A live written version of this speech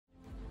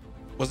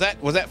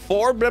Was that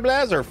 4 blah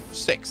blahs or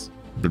 6?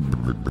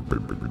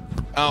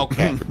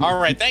 Okay. All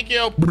right. Thank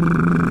you.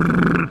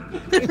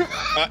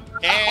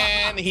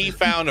 And he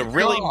found a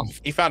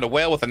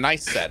whale with a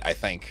nice set, I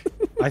think.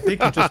 I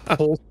think he just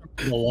pulled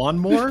the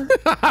lawnmower.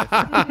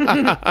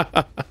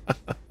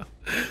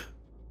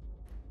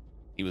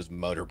 He was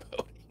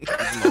motorboating.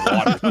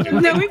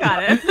 No, we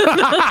got it.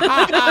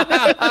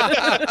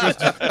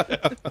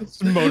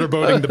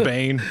 Motorboating the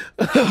Bane.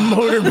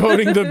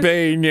 Motorboating the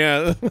Bane,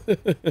 yeah.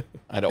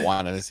 I don't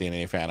want to see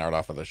any fan art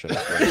off of the shit.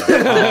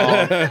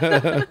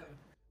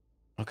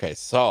 Okay,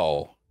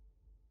 so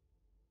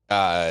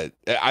is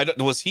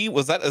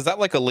that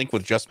like a link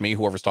with just me,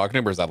 whoever's talking to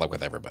him, or is that like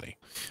with everybody?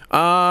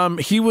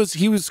 He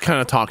was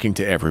kind of talking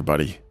to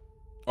everybody.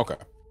 Okay.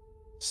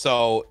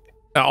 So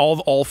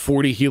all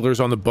 40 healers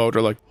on the boat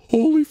are like,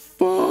 holy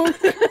fuck.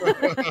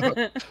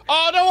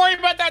 Oh, don't worry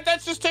about that.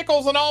 That's just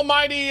Tickles, an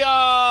almighty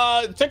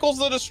Tickles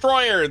the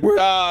Destroyer.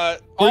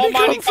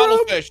 Almighty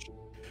cuttlefish.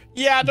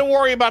 Yeah, don't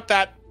worry about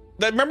that.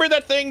 Remember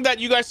that thing that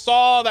you guys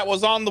saw that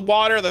was on the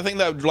water, the thing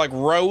that like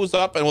rose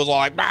up and was all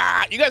like,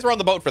 bah! You guys were on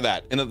the boat for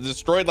that, and it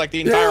destroyed like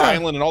the entire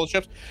island and all the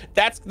ships.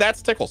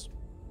 That's Tickles.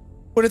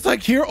 But it's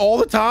like here all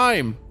the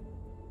time.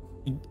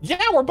 Yeah,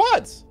 we're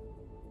buds.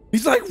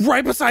 He's like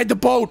right beside the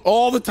boat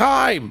all the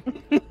time.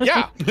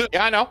 Yeah,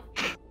 I know.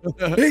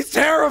 He's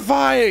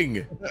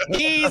terrifying.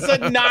 He's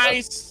a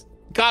nice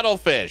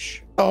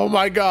cuttlefish. Oh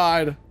my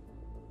god.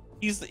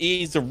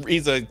 He's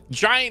a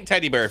giant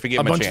teddy bear if you give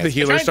him a chance. A bunch of the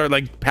healers start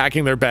like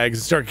packing their bags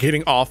and start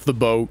getting off the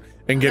boat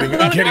and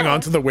getting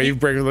onto the wave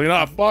breaker. Like,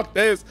 oh, fuck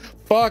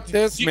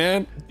this,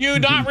 man. You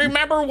not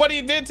remember what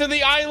he did to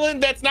the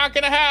island? That's not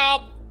gonna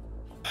help.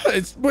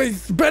 It's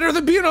better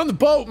than being on the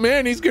boat,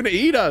 man. He's gonna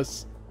eat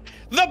us.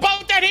 The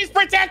boat that he's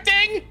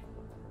protecting.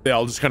 They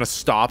all just kind of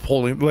stop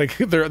holding, like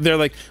they're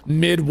like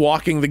mid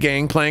walking the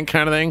gangplank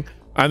kind of thing.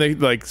 And they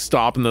like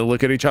stop and they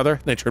look at each other.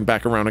 And they turn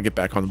back around and get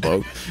back on the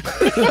boat.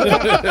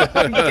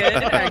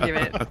 Good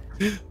argument.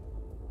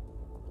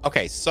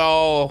 Okay,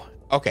 so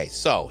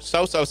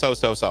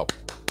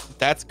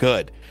that's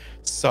good.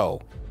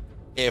 So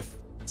if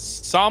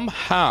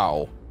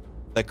somehow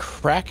the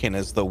Kraken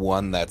is the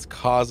one that's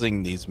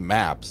causing these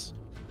maps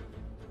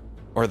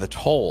or the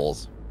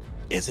tolls,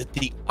 is it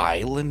the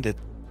island?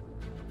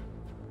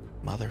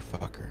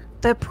 Motherfucker.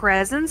 The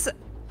presence.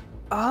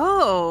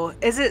 Oh,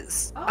 is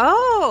it?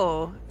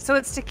 Oh, so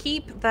it's to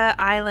keep the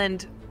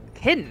island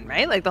hidden,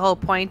 right? Like the whole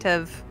point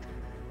of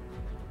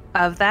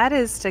that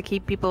is to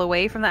keep people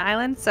away from the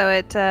island,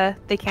 so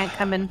they can't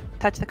come and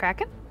touch the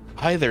Kraken.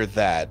 Either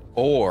that,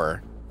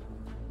 or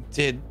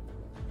did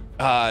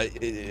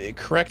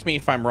correct me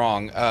if I'm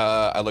wrong.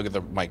 I look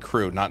at my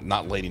crew,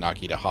 not Lady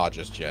Nakita Ha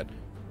just yet.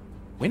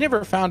 We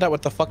never found out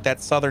what the fuck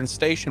that southern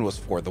station was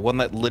for. The one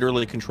that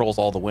literally controls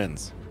all the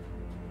winds.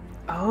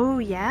 Oh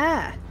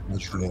yeah.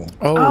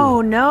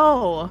 Oh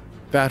no.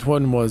 That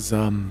one was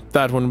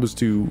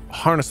to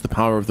harness the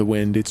power of the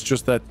wind. It's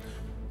just that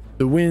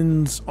the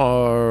winds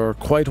are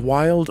quite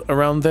wild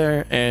around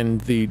there,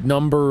 and the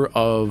number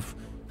of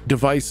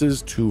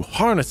devices to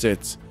harness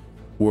it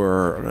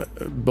were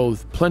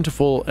both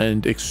plentiful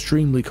and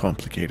extremely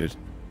complicated.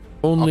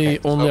 Only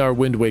our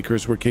Wind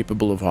Wakers were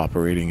capable of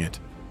operating it.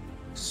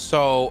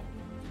 So,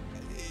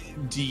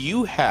 do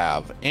you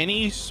have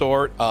any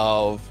sort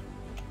of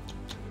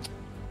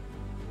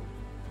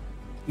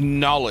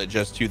knowledge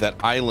as to that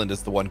island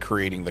is the one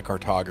creating the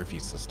cartography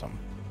system?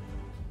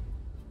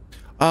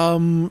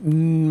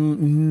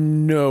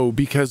 No,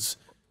 because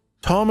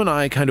Tom and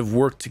I kind of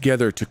worked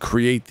together to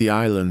create the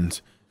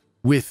island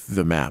with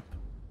the map.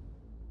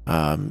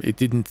 It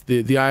didn't.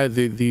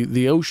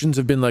 The oceans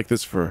have been like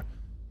this for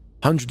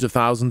hundreds of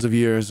thousands of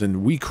years,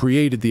 and we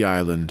created the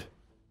island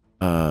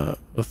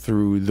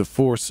through the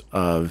force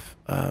of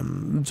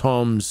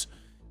Tom's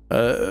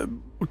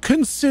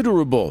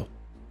considerable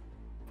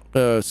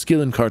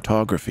skill in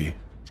cartography.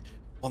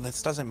 Well,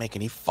 this doesn't make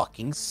any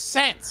fucking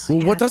sense.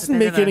 Well, what doesn't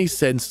make any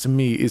sense to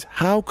me is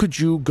how could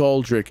you,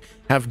 Galdric,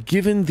 have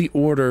given the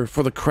order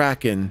for the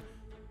Kraken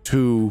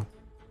to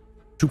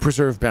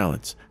preserve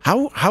balance?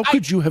 How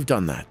could you have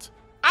done that?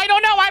 I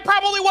don't know. I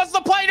probably was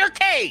the planer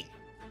K.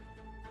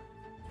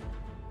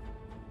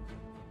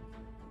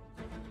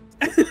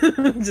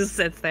 Just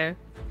sits there.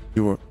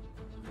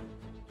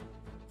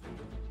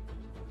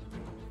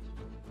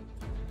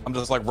 I'm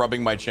just like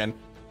rubbing my chin.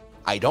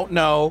 I don't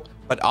know,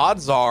 but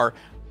odds are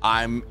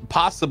I'm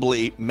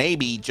possibly,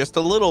 maybe just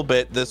a little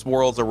bit, this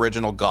world's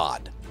original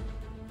god.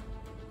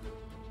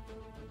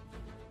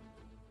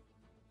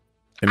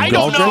 And I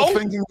don't know.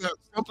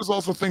 Slump is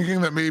also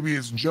thinking that maybe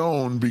it's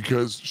Joan,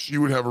 because she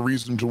would have a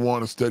reason to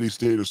want a steady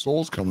state of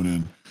souls coming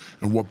in.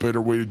 And what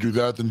better way to do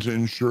that than to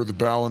ensure the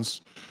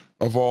balance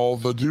of all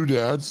the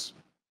doodads?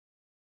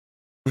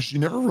 But she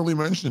never really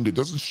mentioned it.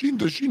 Does she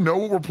know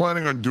what we're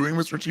planning on doing,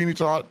 Mr. Teeny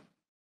Tot?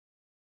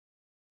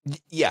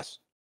 Yes.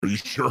 Are you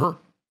sure?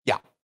 Yeah.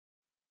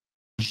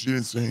 She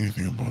didn't say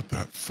anything about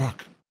that.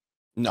 Fuck.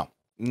 No.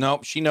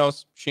 Nope, she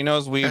knows. She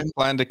knows we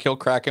plan to kill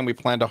Kraken. We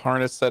plan to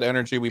harness said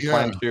energy. We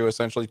plan to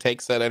essentially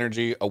take said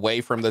energy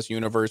away from this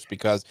universe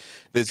because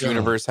this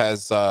universe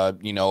has,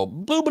 you know,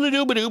 blue blue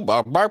doo doo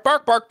bark bark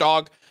bark bark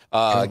dog,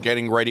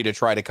 getting ready to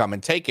try to come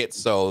and take it.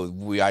 So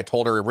I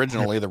told her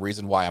originally the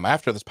reason why I'm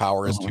after this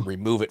power is to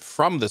remove it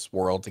from this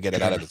world to get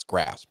it out of its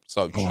grasp.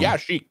 So yeah,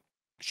 she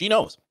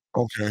knows.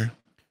 Okay.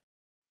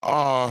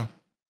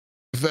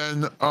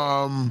 Then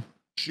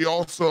she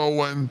also,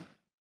 when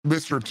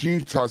Mr.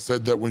 Tita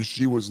said that when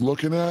she was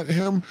looking at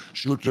him,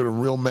 she looked at him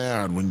real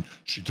mad when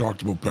she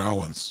talked about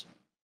balance.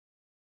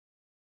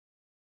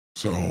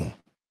 So,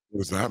 what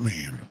does that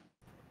mean?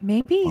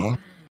 Maybe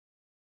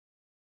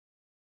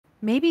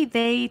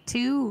they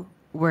too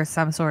were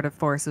some sort of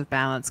force of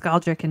balance,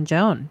 Galdric and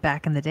Joan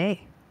back in the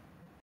day.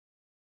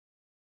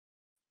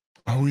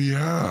 Oh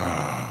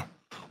yeah.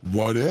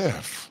 What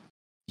if?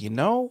 You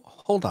know,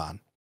 hold on.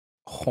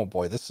 Oh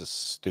boy, this is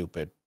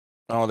stupid.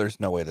 Oh, there's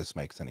no way this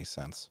makes any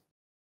sense.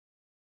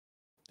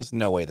 There's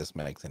no way this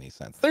makes any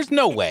sense. There's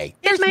no way.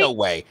 There's no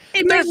way.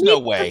 There's no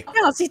way.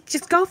 No,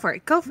 just go for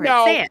it. Go for it.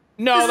 Say it.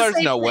 No,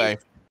 there's no way.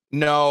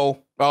 No.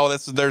 Oh,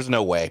 there's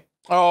no way.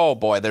 Oh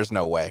boy, there's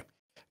no way.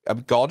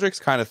 Galdric's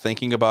kind of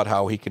thinking about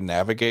how he can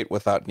navigate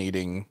without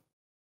needing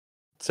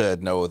to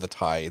know the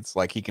tides.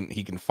 Like he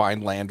can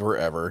find land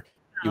wherever.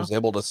 He was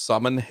able to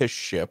summon his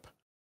ship.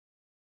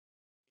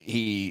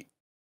 He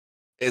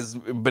has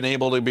been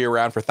able to be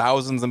around for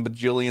thousands and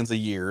bajillions of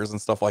years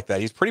and stuff like that.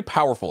 He's pretty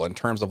powerful in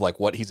terms of like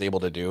what he's able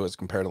to do as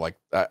compared to like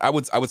I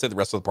would say the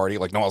rest of the party.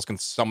 Like no one else can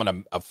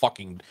summon a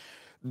fucking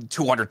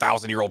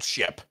 200,000-year-old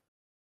ship.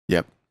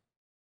 Yep.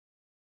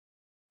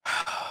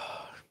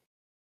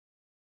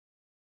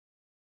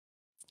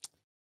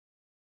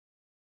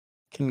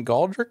 Can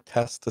Galdric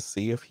test to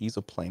see if he's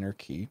a planar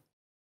key,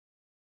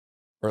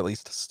 or at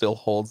least still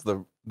holds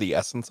the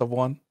essence of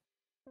one?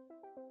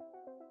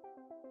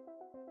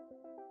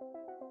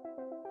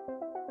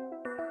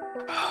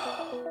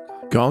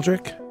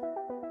 Galdric,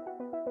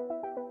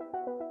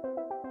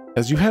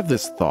 as you have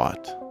this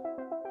thought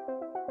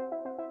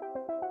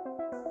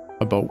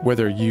about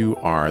whether you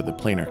are the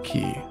planar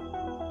key,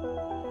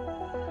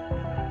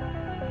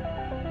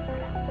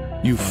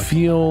 you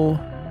feel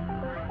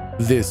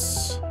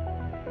this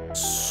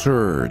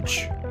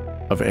surge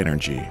of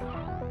energy.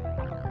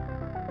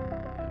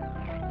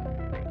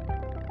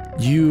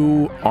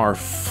 You are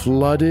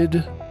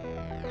flooded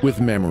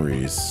with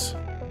memories.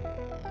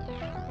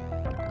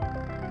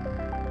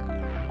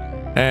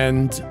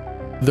 And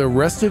the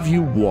rest of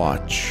you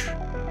watch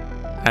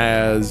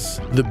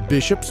as the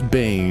Bishop's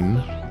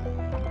Bane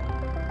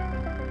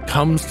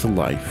comes to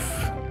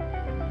life.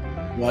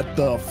 What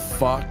the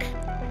fuck?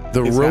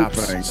 The is ropes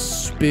happening?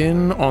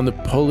 spin on the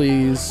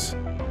pulleys.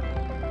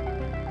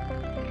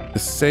 The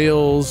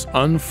sails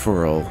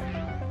unfurl.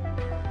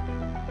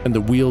 And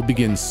the wheel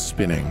begins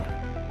spinning.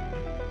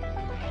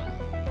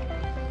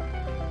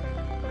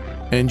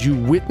 And you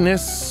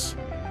witness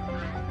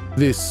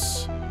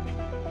this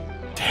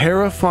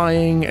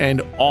terrifying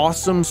and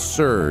awesome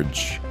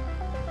surge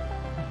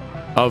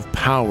of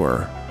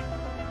power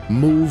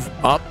move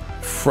up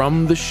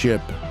from the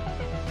ship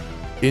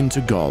into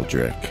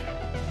Galdric.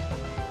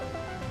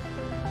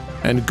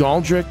 And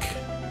Galdric,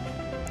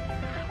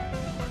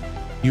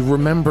 you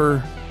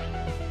remember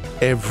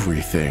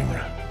everything.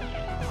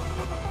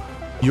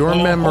 Your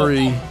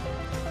memory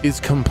is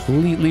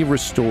completely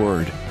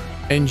restored,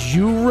 and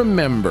you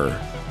remember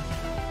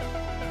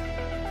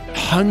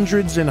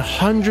hundreds and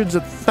hundreds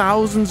of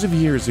thousands of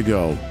years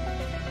ago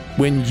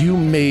when you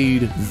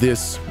made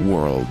this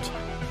world.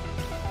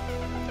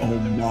 Oh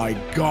my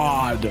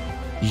god.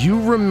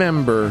 You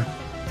remember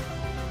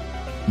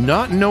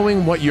not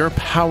knowing what your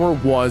power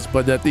was,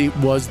 but that it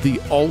was the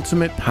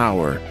ultimate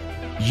power.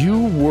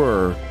 You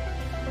were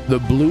the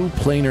blue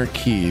planar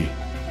key,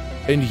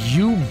 and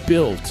you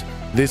built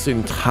this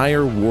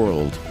entire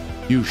world.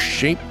 You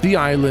shaped the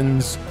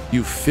islands,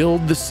 you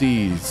filled the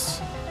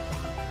seas.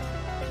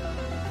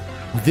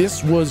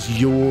 This was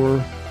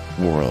your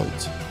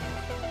world.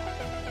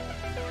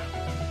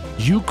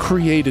 You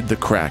created the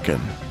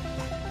Kraken,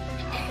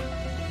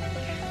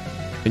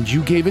 and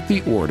you gave it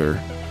the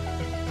order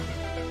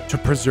to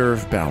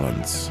preserve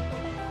balance.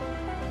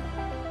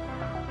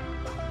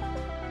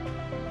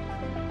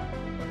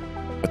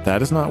 But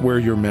that is not where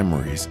your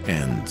memories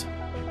end.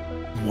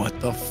 What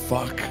the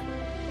fuck?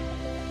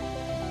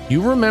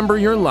 You remember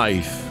your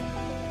life,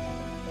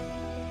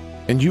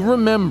 and you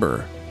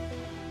remember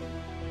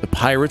the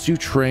pirates you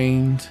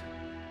trained,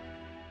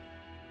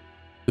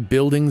 the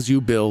buildings you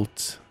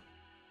built,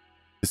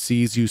 the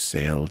seas you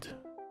sailed.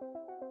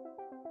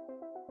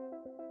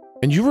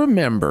 And you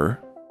remember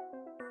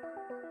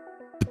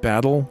the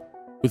battle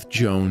with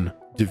Joan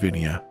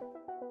Divinia.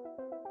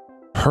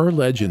 Her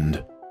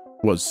legend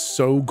was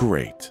so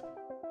great.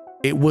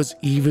 It was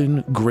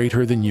even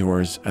greater than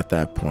yours at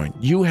that point.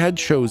 You had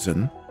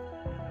chosen,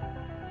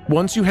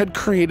 once you had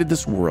created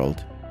this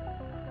world,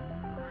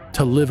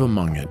 to live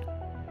among it,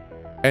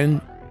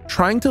 and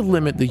trying to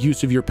limit the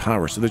use of your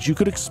power so that you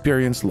could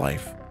experience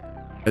life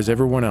as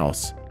everyone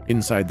else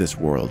inside this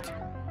world.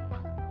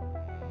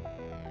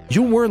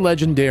 You were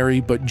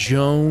legendary, but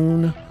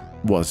Joan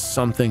was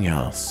something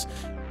else.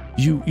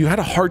 You had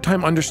a hard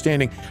time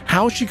understanding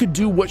how she could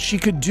do what she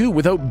could do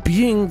without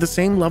being the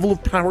same level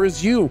of power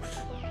as you.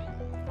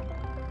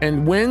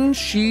 And when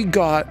she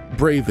got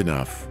brave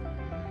enough,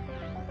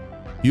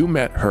 you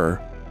met her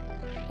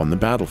on the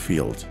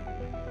battlefield.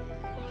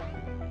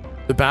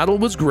 The battle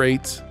was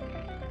great,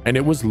 and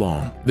it was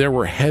long. There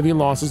were heavy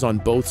losses on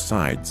both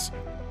sides.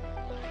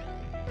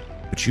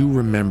 But you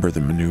remember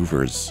the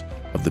maneuvers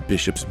of the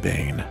Bishop's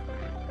Bane,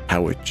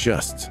 how it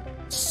just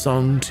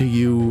sung to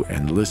you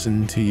and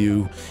listened to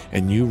you,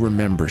 and you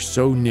remember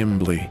so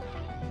nimbly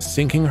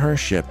sinking her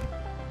ship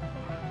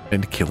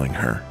and killing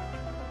her.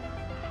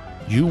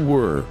 You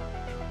were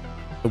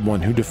the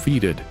one who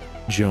defeated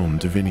Joan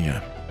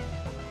Davinia.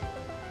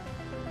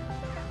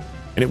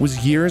 And it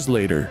was years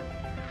later,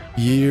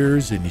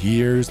 years and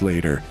years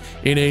later,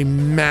 in a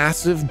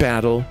massive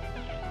battle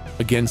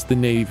against the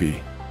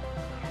Navy,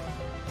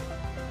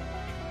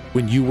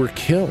 when you were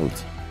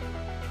killed,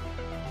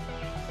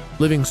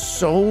 living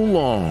so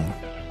long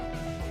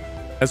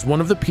as one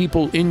of the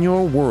people in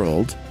your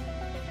world,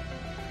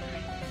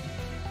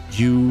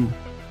 you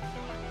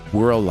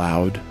were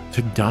allowed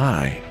to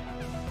die.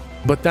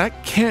 But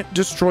that can't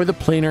destroy the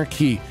planar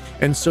key,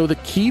 and so the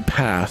key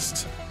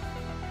passed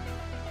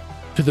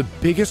to the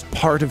biggest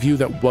part of you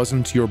that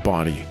wasn't your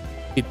body.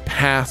 It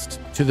passed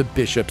to the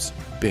Bishop's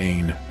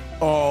Bane.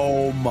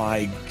 Oh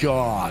my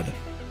God.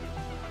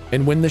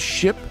 And when the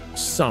ship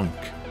sunk,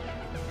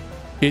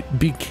 it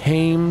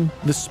became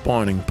the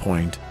spawning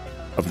point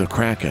of the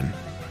Kraken,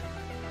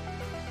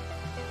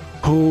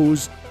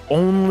 whose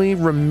only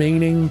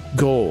remaining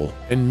goal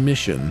and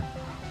mission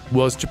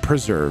was to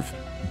preserve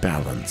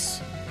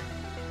balance.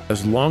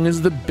 As long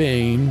as the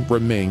Bane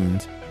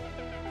remained,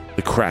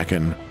 the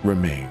Kraken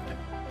remained,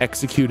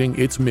 executing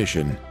its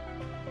mission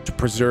to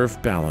preserve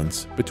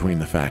balance between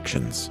the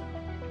factions.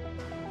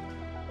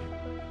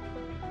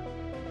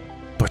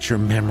 But your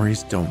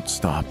memories don't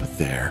stop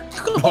there.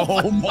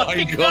 Oh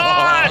my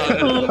God.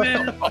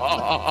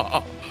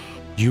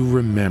 You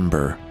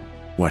remember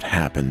what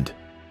happened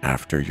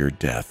after your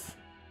death.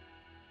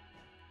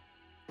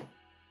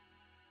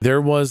 There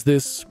was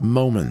this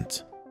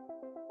moment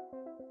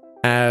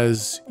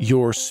as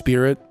your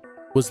spirit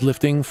was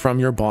lifting from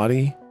your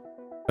body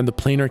and the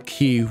planar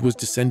key was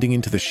descending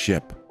into the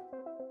ship,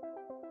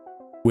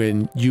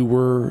 when you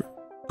were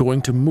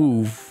going to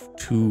move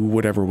to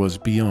whatever was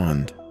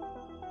beyond.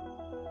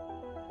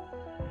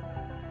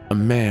 A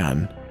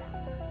man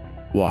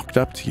walked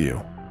up to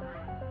you.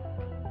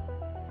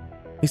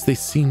 At least they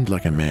seemed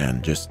like a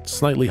man, just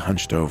slightly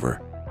hunched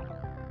over.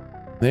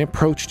 They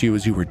approached you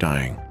as you were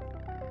dying.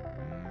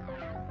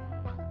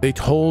 They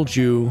told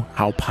you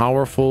how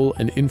powerful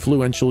and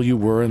influential you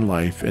were in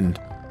life and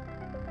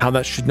how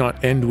that should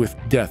not end with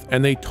death.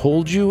 And they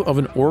told you of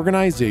an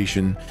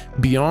organization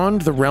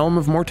beyond the realm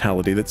of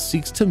mortality that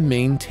seeks to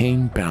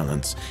maintain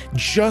balance,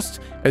 just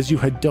as you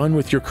had done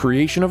with your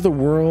creation of the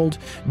world,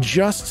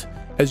 just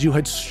as you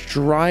had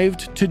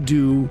strived to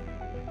do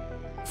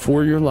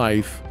for your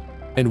life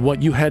and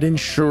what you had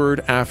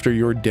ensured after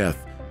your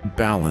death,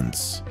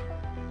 balance.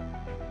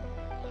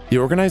 The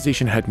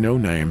organization had no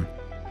name,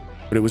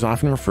 but it was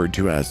often referred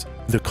to as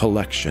the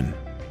Collection.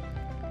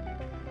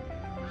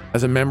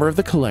 As a member of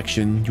the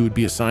Collection, you would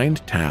be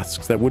assigned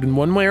tasks that would in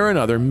one way or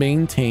another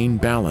maintain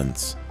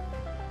balance.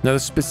 Now, the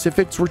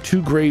specifics were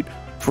too great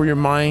for your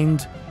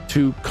mind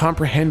to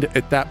comprehend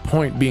at that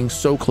point, being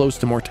so close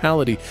to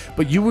mortality,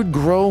 but you would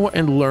grow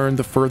and learn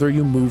the further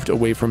you moved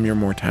away from your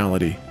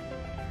mortality.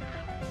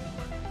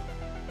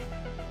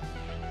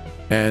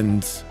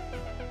 And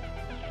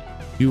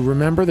you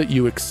remember that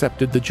you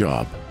accepted the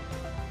job.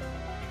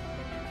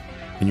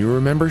 And you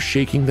remember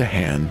shaking the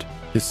hand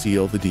to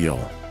seal the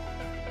deal.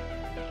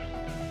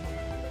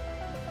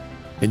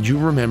 And you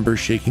remember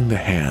shaking the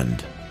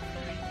hand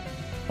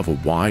of a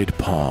wide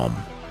palm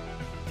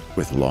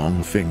with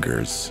long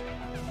fingers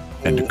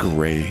and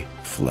gray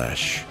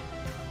flesh.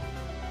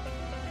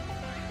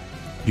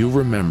 You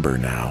remember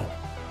now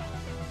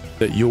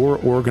that your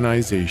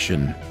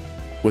organization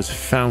was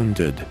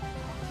founded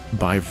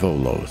by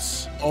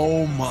Volos.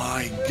 Oh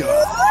my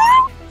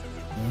God.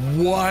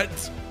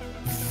 What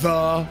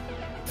the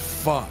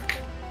fuck?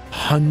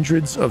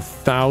 Hundreds of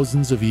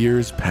thousands of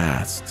years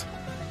passed,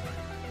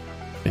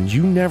 and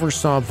you never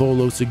saw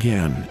Volos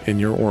again in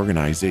your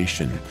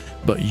organization,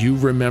 but you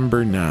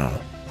remember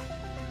now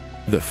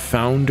the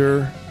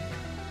founder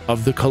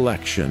of the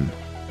Collection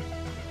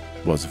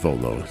was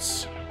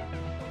Volos.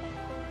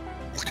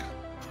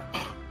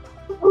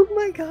 Oh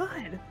my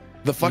God.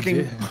 The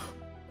fucking...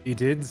 You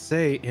did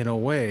say, in a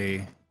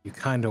way, you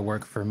kind of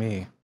work for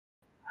me.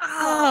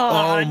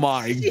 Oh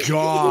my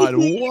God.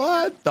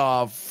 What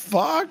the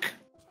fuck?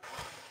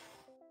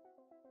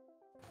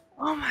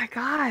 Oh my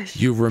gosh.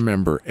 You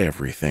remember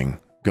everything,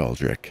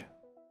 Galdric.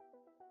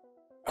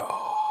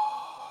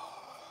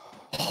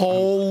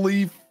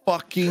 Holy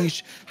fucking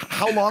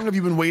how long have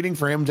you been waiting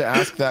for him to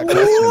ask that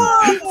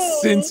question?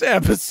 Since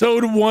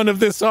episode 1 of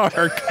this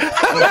arc.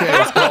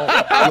 Okay, so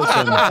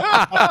listen,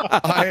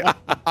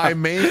 I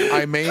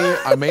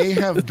may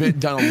have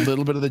done a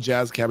little bit of the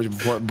jazz cabbage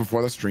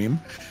before the stream,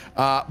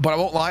 but I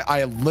won't lie.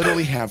 I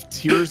literally have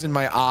tears in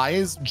my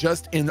eyes,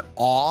 just in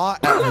awe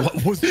at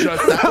what was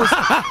just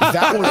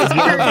that was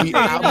one of the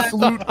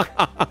absolute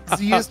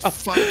craziest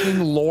fucking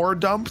lore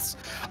dumps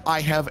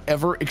I have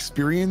ever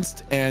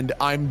experienced, and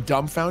I'm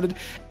dumbfounded.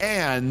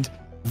 And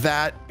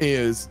that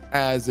is,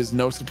 as is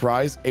no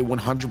surprise, a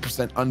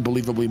 100%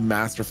 unbelievably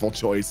masterful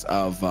choice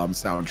of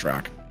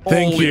soundtrack.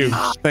 Thank you.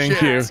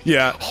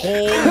 Yeah.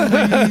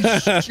 Holy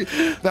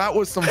shit. That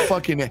was some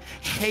fucking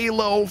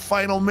Halo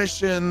final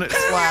mission /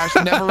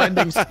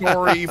 never-ending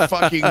story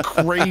fucking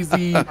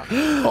crazy.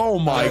 Oh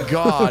my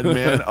god,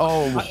 man.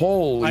 Oh,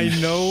 holy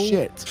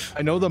shit.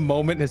 I know the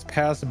moment has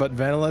passed, but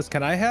Venalis,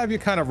 can I have you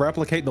kind of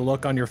replicate the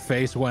look on your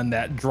face when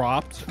that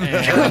dropped?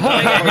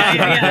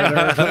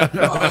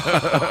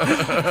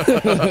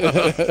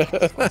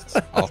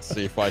 I'll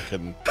see if I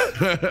can.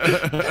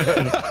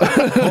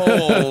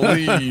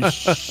 Holy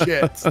shit.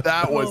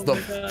 That was the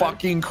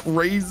fucking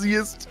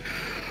craziest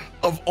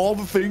of all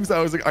the things.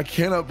 I was like, I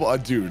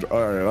cannot, dude.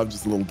 All right, I'm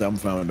just a little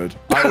dumbfounded.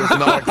 I was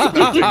not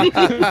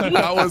expecting.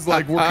 I was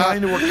like, we're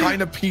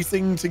kind of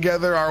piecing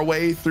together our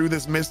way through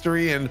this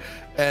mystery, and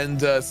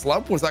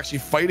Slump was actually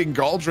fighting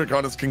Galdric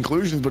on his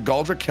conclusions, but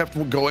Galdric kept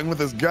going with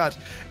his gut.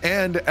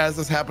 And as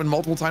has happened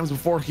multiple times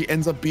before, he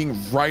ends up being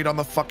right on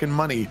the fucking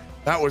money.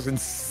 That was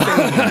insane.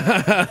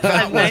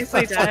 That was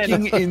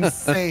fucking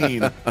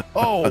insane.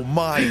 Oh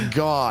my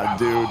god,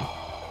 dude.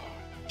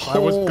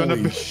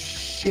 Holy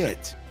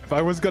shit. If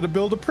I was gonna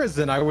build a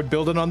prison, I would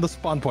build it on the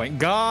spawn point.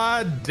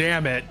 God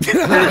damn it.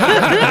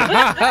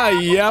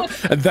 Yep.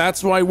 And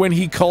that's why when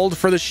he called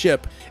for the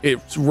ship, it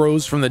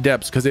rose from the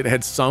depths, because it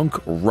had sunk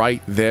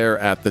right there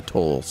at the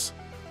tolls.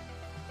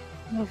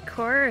 Of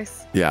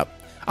course. Yeah.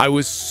 I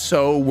was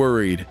so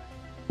worried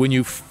when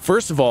you,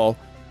 first of all,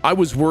 I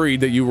was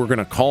worried that you were going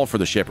to call for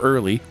the ship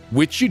early,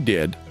 which you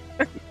did.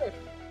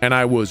 And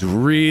I was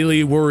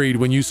really worried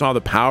when you saw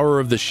the power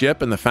of the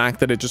ship and the fact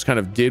that it just kind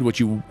of did what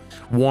you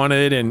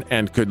wanted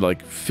and could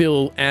like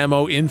fill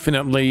ammo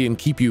infinitely and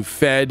keep you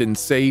fed and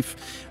safe,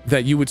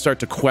 that you would start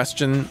to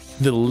question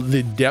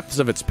the depths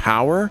of its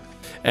power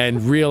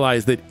and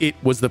realize that it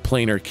was the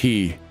planar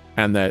key,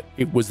 and that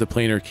it was the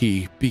planar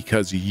key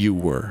because you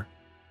were.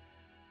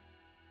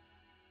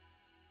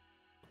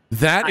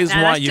 That is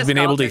why you've been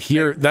able to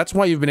hear. That's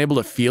why you've been able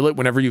to feel it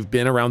whenever you've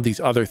been around these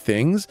other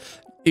things.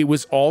 It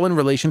was all in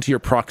relation to your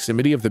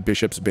proximity of the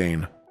Bishop's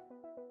Bane.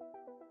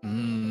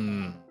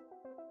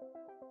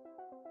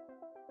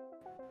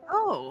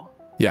 Oh.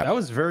 Yeah. That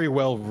was very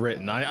well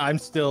written. I'm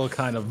still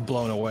kind of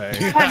blown away.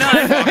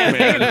 That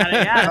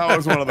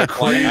was one of the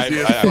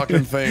craziest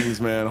fucking things,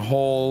 man.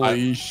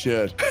 Holy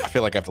shit. I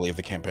feel like I have to leave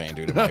the campaign,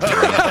 dude.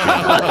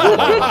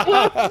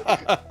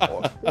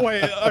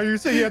 Wait, are you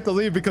saying you have to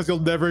leave because you'll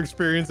never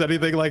experience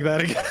anything like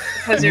that again?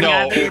 Because you're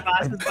mad that your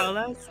boss is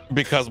bonus?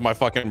 Because my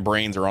fucking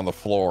brains are on the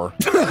floor.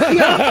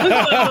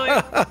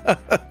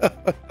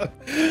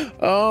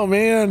 Oh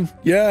man,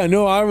 yeah,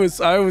 no, I was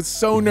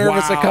so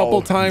nervous a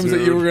couple times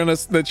that you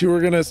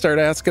were gonna start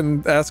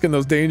asking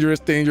those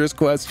dangerous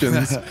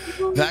questions.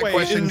 That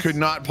question could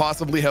not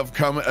possibly have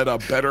come at a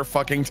better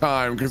fucking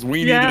time, because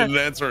we needed an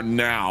answer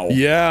now.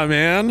 Yeah,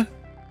 man.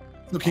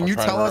 So can you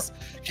tell us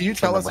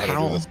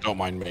how? Don't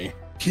mind me.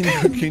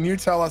 Can you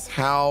tell us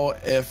how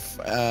if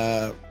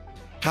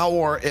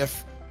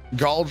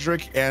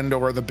Galdric and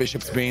or the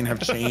Bishop's Bane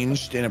have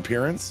changed in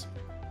appearance?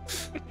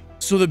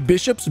 So the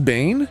Bishop's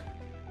Bane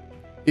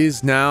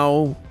is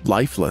now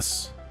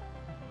lifeless.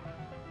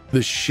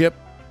 The ship,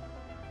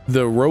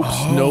 the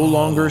ropes no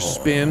longer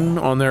spin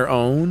on their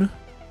own.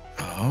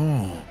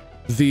 Oh.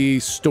 The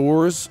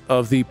stores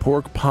of the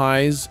pork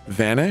pies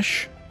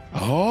vanish.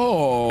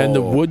 Oh. And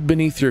the wood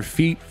beneath your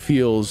feet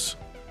feels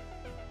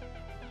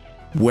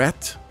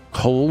wet,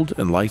 cold,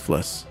 and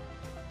lifeless.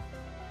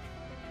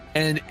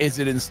 And is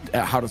it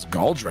how does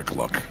Galdric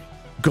look?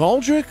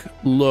 Galdric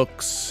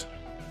looks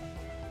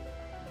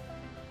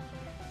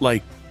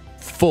like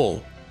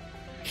full.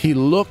 He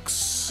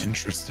looks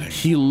interesting.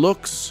 He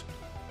looks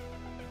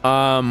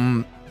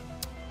I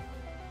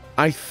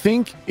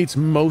think it's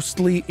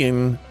mostly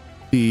in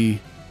the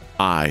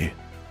eye.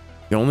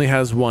 He only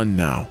has one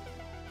now.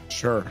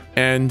 Sure.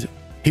 And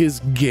his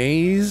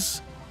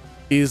gaze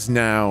is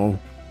now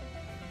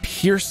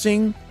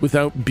piercing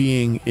without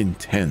being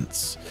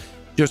intense.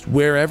 Just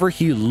wherever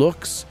he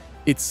looks,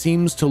 it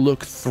seems to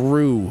look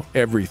through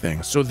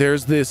everything. So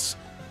there's this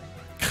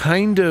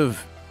kind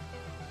of,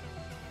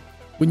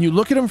 when you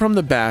look at him from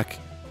the back,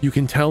 you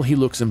can tell he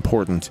looks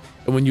important.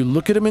 And when you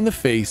look at him in the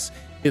face,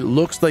 it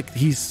looks like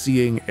he's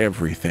seeing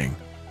everything.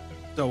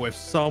 So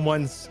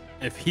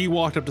if he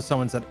walked up to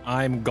someone and said,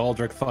 "I'm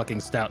Galdric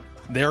fucking Stout,"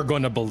 they're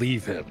going to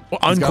believe him. Well,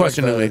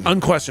 unquestionably,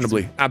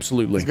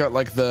 absolutely. He's got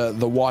like the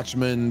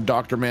Watchmen,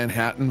 Dr.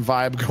 Manhattan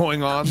vibe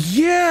going on.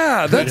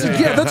 Yeah, that's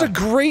a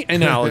great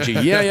analogy.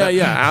 Yeah,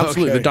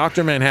 absolutely. Okay. The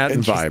Dr.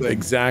 Manhattan vibe,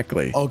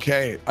 exactly.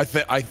 Okay, I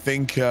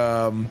think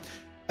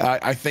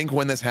I think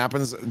when this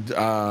happens,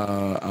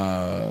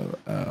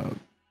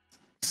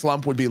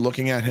 Slump would be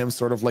looking at him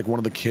sort of like one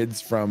of the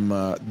kids from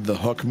the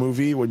Hook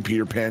movie when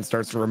Peter Pan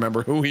starts to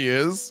remember who he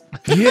is.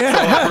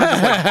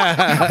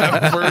 Yeah.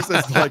 At first,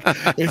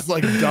 it's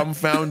like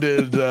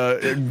dumbfounded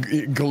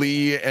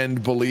glee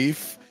and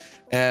belief.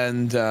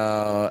 And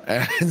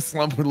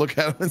Slump would look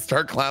at him and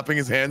start clapping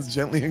his hands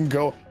gently and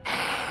go,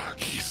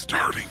 He's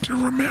starting to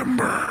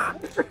remember.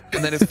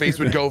 and then his face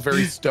would go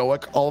very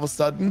stoic all of a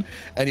sudden,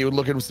 and he would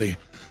look at him and say,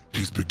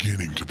 He's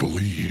beginning to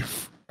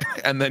believe.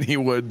 and then he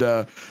would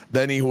in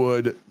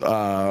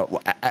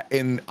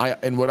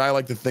what I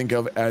like to think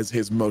of as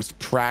his most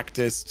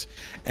practiced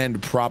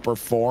and proper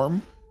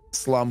form,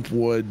 Slump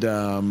would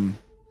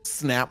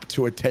snap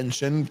to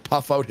attention,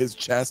 puff out his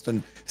chest,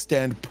 and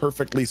stand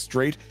perfectly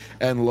straight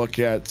and look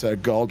at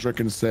Galdric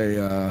and say,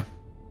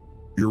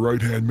 Your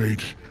right hand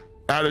mate,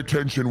 at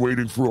attention,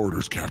 waiting for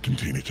orders, Captain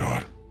Teeny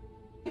Todd.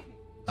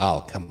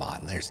 Oh, come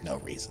on. There's no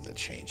reason to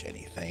change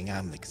anything.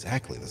 I'm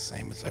exactly the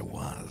same as I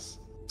was.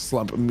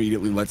 Slump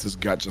immediately lets his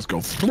gut just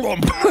go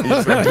flump.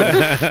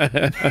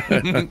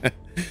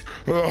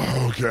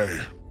 Oh, okay.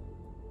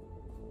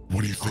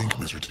 What do you think,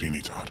 Mr.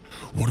 Teeny Todd?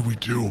 What do we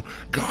do?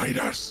 Guide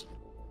us.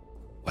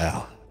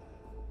 Well,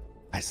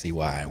 I see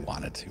why I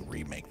wanted to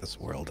remake this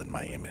world in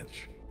my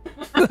image.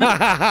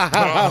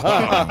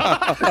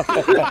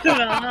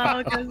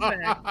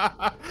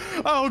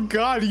 Oh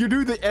God, you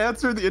knew the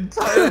answer the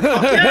entire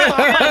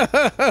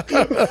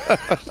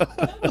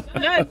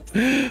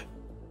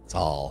It's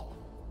all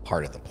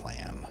part of the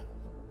plan.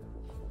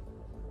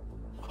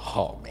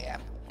 Oh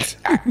man.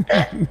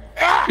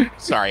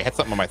 Sorry, I had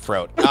something in my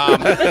throat.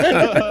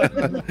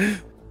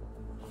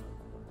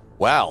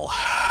 Well,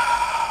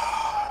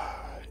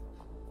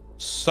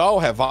 so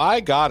have I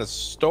got a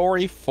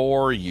story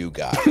for you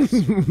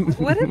guys.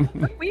 What is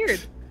weird?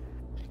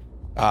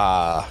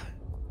 I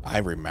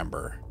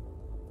remember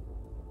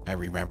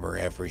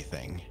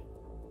everything.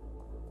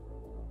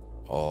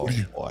 Oh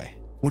boy.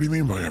 What do you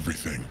mean by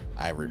everything?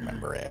 I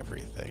remember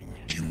everything.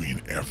 Do you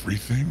mean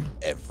everything?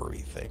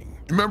 Everything.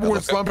 Remember when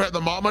Slump had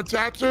the mama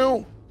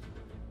tattoo?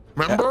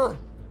 Remember?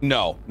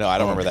 No, I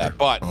don't remember that.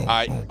 But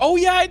Oh. oh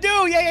yeah, I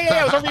do.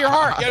 Yeah. It was over your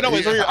heart. Yeah, no, it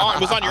was over your arm.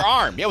 It was on your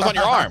arm. Yeah, it was on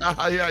your arm.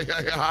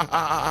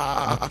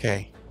 Yeah.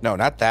 Okay. No,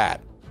 not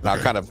that. I'll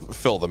kind of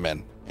fill them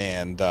in.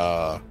 And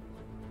I'm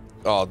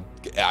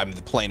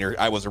the planar.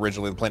 I was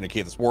originally the planar key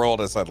of this world.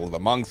 I settled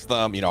amongst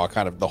them. You know, I'll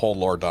kind of the whole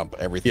lore dump,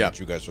 everything that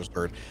you guys just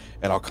heard.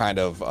 And I'll kind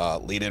of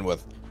lead in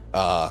with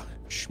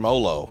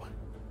Schmolo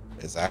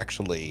is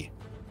actually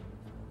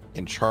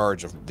in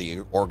charge of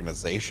the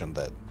organization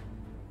that,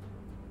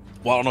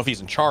 well, I don't know if he's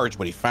in charge,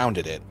 but he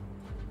founded it.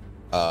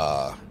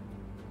 Oh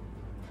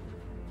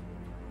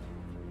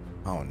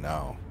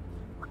no.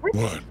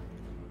 What?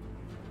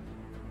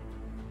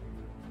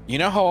 You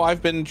know how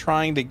I've been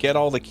trying to get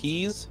all the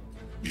keys?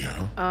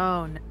 Yeah.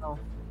 Oh no.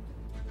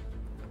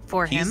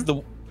 For him?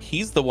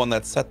 He's the one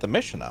that set the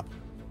mission up.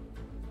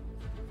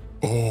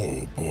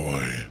 Oh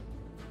boy.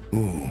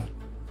 Ooh.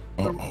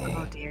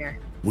 Oh dear.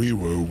 Wee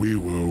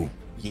woo.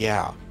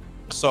 Yeah.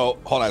 So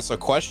hold on. So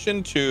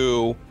question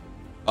to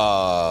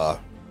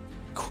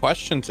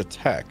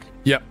Tech.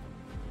 Yep.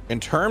 In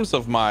terms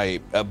of my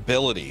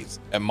abilities,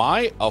 am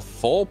I a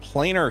full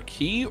planar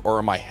key or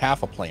am I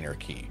half a planar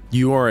key?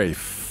 You are a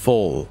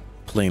full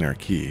planar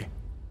key.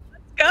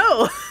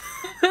 Go.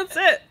 That's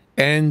it.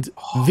 And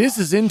this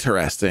is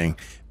interesting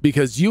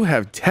because you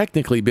have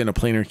technically been a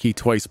planar key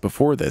twice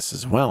before this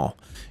as well.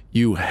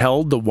 You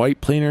held the white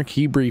planar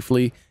key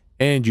briefly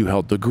and you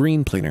held the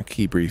green planar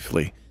key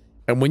briefly.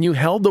 And when you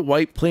held the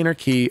white planar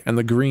key and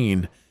the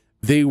green,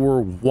 they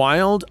were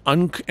wild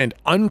and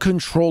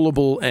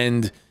uncontrollable,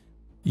 and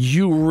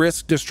you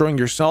risk destroying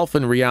yourself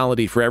and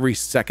reality for every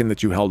second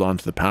that you held on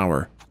to the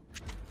power.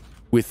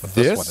 With But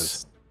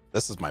this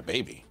is my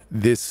baby.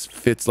 this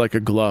fits like a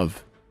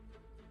glove.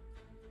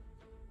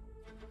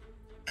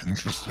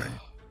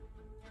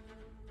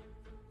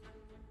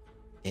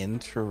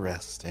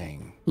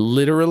 Interesting.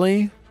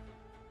 Literally,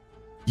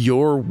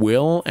 your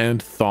will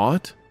and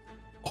thought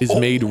is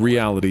made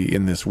reality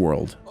in this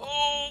world.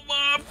 Oh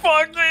my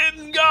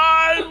fucking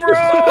god, bro!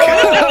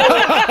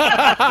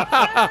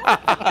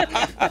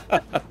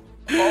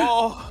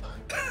 Oh,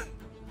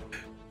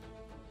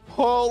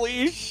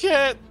 holy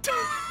shit!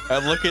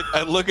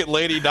 I look at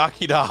Lady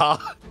Nakida.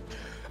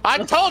 I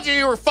told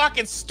you were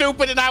fucking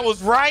stupid, and I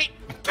was right.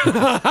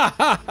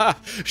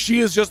 She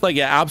is just like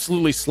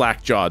absolutely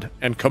slack-jawed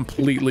and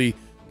completely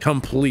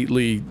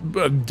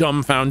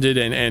dumbfounded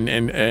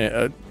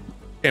and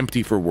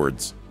empty for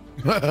words.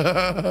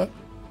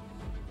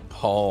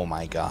 Oh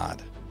my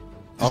god.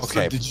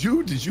 Okay.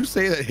 So did you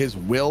say that his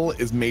will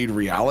is made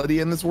reality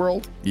in this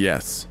world?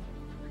 Yes.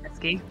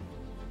 Risky.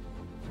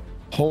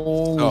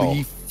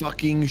 Holy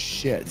fucking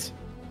shit.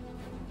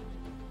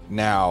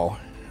 Now,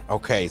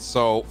 okay,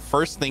 so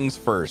first things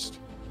first.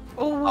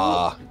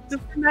 Oh,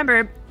 just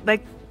remember,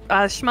 like,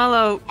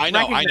 Schmolo. I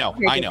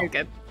know.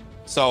 Good.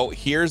 So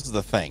here's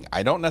the thing.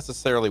 I don't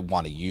necessarily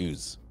want to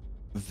use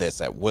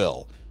this at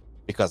will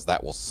because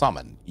that will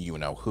summon you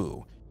know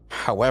who.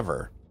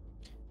 However,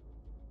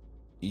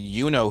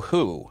 you know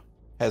who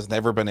has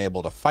never been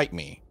able to fight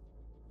me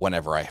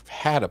whenever I've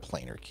had a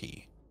planar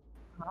key.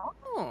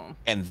 Oh.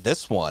 And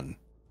this one,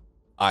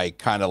 I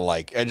kind of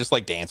like, I just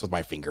like dance with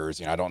my fingers.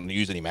 You know, I don't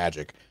use any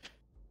magic.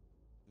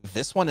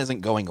 This one isn't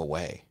going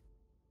away.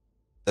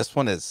 This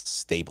one is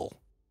stable.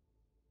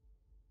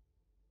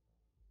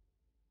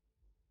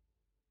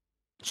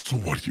 So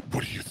what do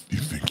you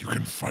think you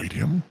can fight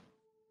him?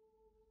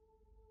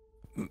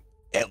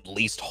 At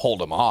least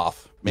hold him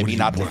off. Maybe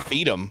not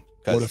defeat him.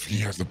 What if he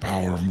has the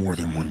power of more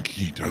than one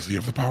key? Does he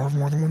have the power of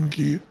more than one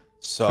key?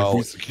 So have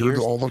we secured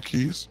all the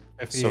keys?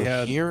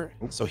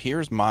 So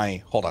here's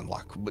my, hold on,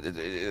 Locke.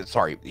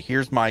 Sorry,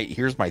 here's my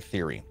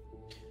theory.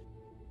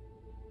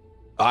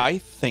 I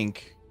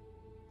think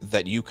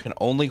that you can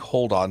only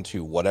hold on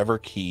to whatever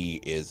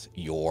key is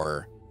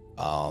your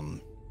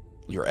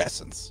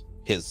essence.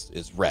 His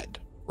is red,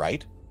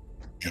 right?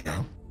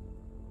 Yeah.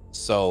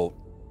 So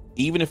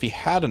even if he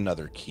had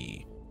another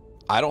key,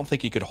 I don't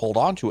think he could hold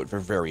on to it for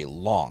very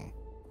long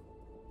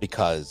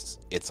because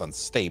it's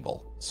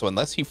unstable. So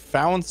unless he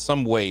found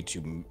some way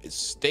to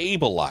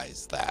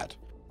stabilize that,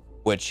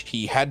 which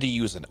he had to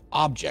use an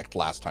object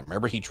last time.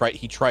 Remember, he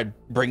tried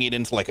bringing it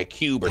into like a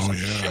cube or some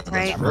shit.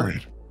 That's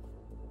right.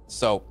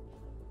 So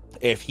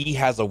if he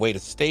has a way to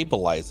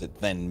stabilize it,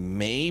 then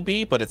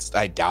maybe, but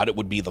I doubt it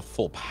would be the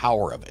full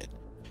power of it.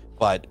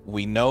 But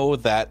we know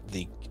that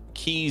the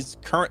keys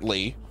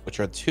currently, which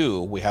are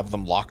 2, we have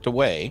them locked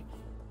away.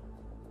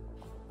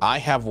 I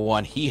have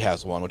one, he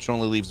has one, which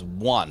only leaves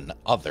one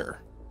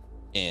other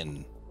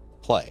in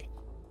play.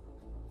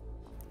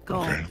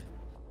 Gold. Okay.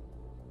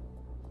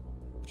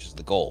 Which is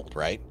the gold,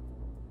 right?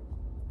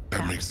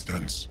 That makes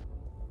sense.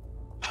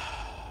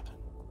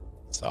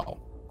 So,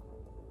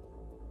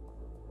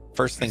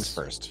 first things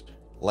first,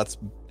 let's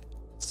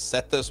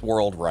set this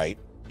world right,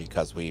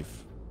 because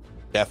we've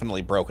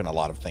definitely broken a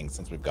lot of things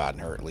since we've gotten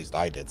her. At least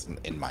I did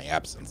in my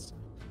absence.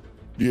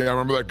 Yeah,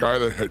 remember that guy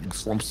that had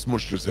Slump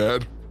smushed his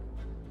head?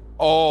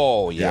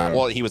 Oh, yeah.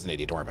 Well, he was an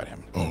idiot. Don't worry about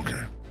him.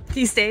 Okay.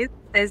 He stays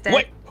dead.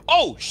 Wait.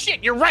 Oh,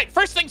 shit. You're right.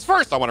 First things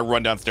first. I want to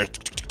run downstairs.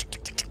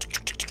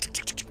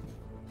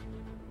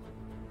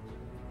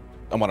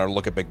 I want to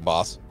look at Big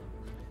Boss.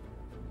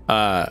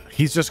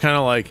 He's just kind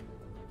of like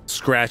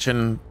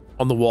scratching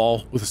on the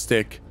wall with a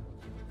stick.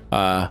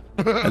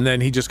 And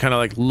then he just kind of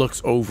like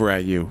looks over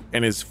at you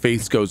and his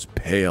face goes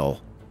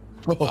pale.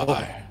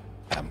 I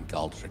am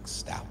Galdric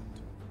Stout.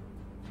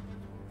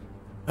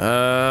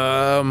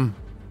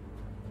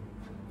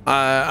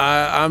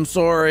 I'm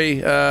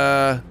sorry.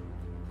 I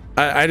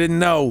didn't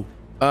know.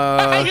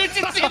 I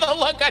didn't see the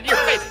look on your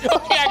face.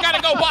 Okay, I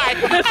gotta go by.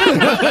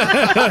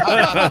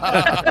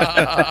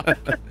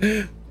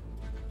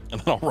 And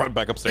then I'll run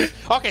back upstairs.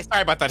 Okay,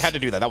 sorry about that. Had to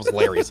do that. That was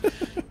hilarious.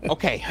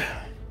 Okay.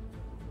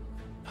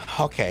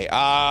 Okay.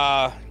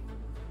 All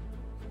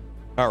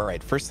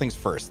right. First things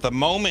first. The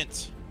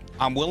moment,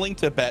 I'm willing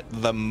to bet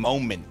the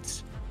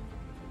moment.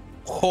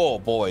 Oh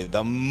boy,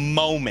 the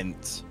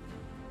moment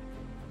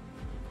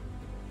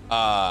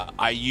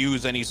I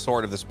use any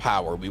sort of this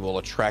power, we will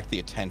attract the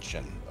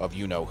attention of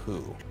you know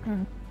who.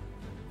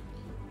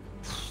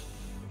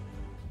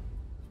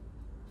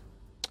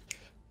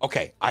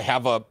 Okay, I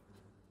have a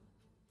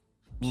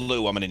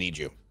Lou, I'm gonna need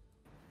you.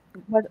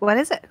 What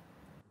is it?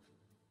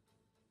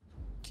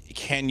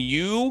 Can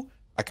you,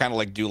 I kind of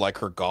like do like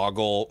her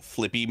goggle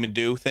flippy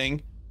Madoo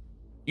thing.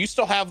 You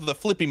still have the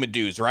flippy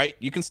Madoos, right?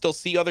 You can still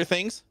see other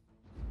things?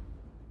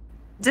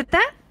 Did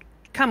that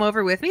come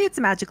over with me? It's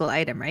a magical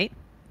item, right?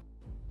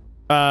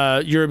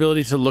 Your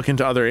ability to look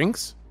into other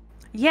inks?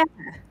 Yeah.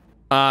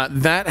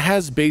 That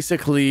has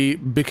basically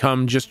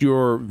become just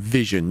your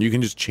vision. You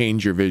can just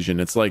change your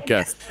vision. It's like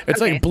Yes.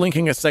 it's Okay. like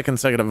blinking a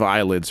second of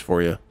eyelids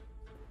for you.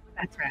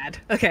 That's rad.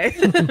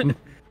 Okay.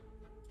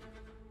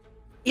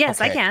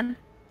 Yes, I Okay. can.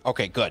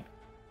 Okay, good.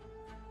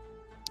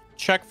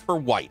 Check for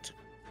white.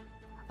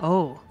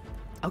 Oh,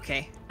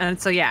 okay.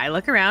 And so yeah, I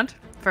look around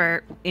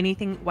for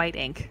anything white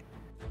ink.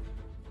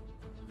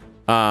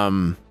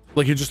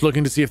 Like you're just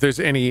looking to see if there's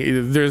any.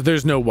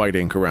 There's no white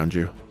ink around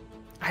you.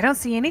 I don't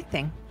see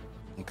anything.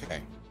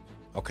 Okay.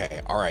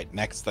 Okay. All right.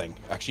 Next thing.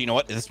 Actually, you know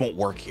what? This won't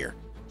work here.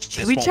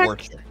 This we won't check?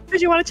 work here.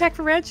 Did you want to check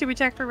for red? Should we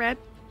check for red?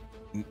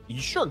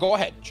 Sure. Go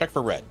ahead. Check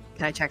for red.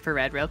 Can I check for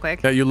red real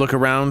quick? Yeah, you look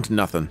around,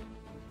 nothing.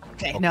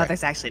 Okay. No, Okay.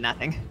 there's actually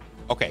nothing.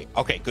 Okay.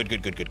 Okay. Good.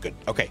 Good. Good. Good. Good.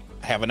 Okay.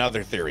 I have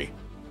another theory.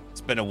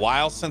 It's been a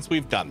while since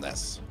we've done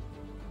this.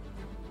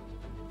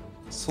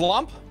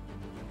 Slump,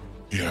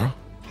 Yeah?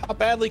 how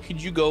badly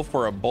could you go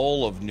for a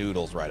bowl of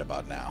noodles right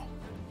about now?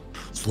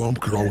 Slump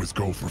could always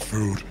go for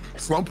food.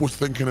 Slump was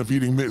thinking of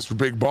eating Mr.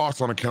 Big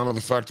Boss on account of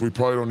the fact that we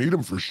probably don't need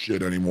him for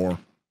shit anymore.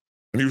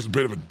 And he was a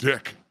bit of a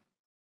dick.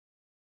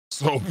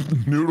 So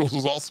noodles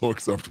is also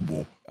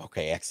acceptable.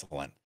 Okay.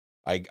 Excellent.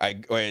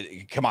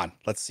 Wait, come on.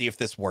 Let's see if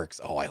this works.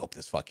 Oh, I hope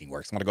this fucking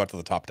works. I'm gonna go out to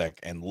the top deck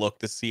and look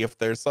to see if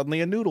there's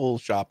suddenly a noodle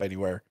shop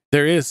anywhere.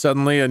 There is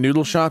suddenly a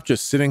noodle shop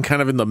just sitting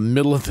kind of in the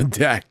middle of the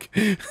deck.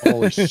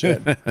 Holy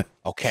shit.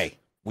 Okay.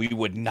 We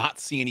would not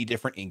see any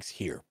different inks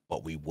here,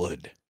 but we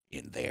would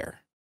in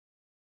there.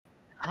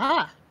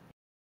 Ah.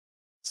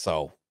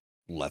 So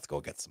let's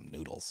go get some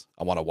noodles.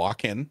 I want to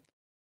walk in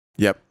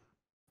Yep.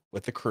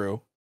 with the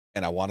crew,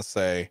 and I want to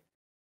say,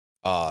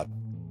 oh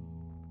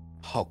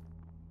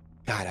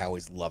God, I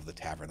always love the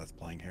tavern that's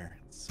playing here.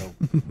 It's so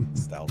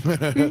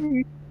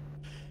nostalgic.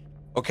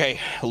 Okay,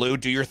 Lou,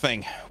 do your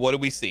thing. What do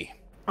we see?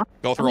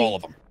 Go through all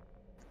of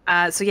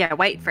them. So yeah,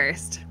 white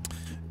first.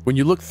 When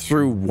you look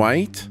through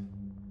white,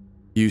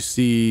 you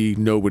see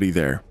nobody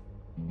there.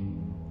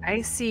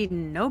 I see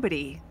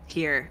nobody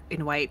here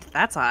in white.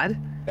 That's odd.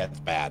 That's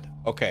bad.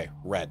 Okay,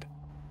 red.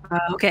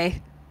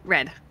 Okay,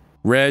 red.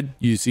 Red,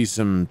 you see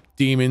some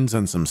demons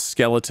and some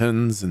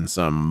skeletons and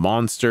some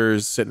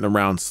monsters sitting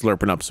around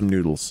slurping up some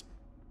noodles.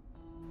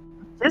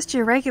 Just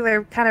your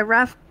regular kind of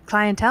rough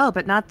clientele,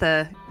 but not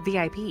the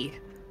VIP.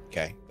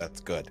 Okay, that's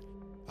good.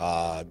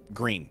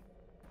 Green.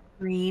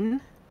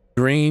 Green.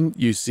 Green,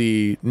 you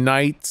see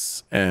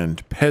knights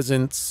and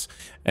peasants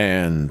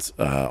and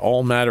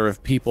all matter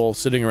of people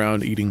sitting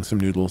around eating some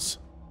noodles.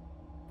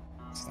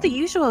 It's the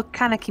usual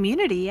kind of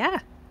community, yeah.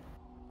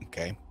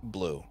 Okay,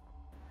 blue.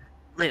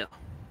 Blue.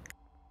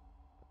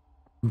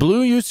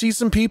 Blue, you see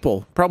some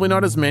people. Probably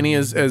not as many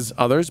as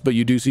others, but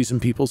you do see some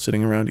people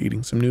sitting around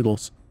eating some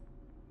noodles.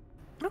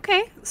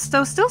 Okay,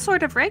 so still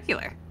sort of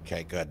regular.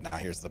 Okay, good. Now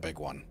here's the big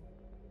one.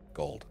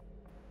 Gold.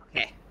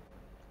 Okay.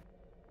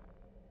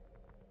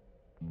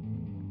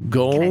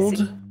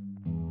 Gold,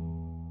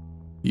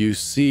 you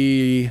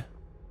see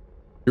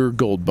your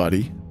gold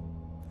buddy,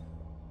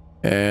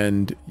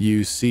 and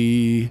you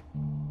see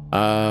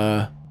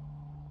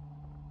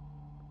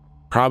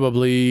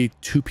probably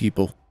 2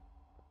 people.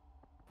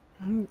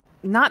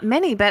 Not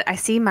many, but I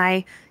see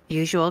my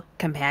usual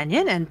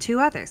companion and 2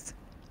 others.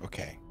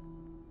 Okay.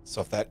 So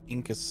if that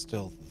ink is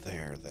still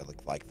there, that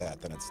look like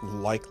that, then it's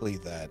likely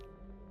that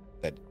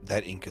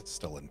that ink is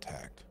still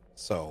intact.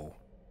 So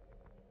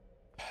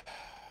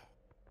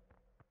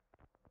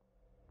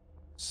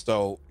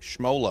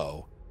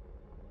Shmolo,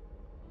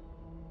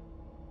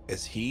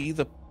 is he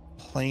the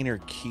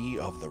planar key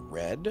of the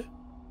red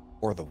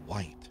or the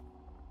white?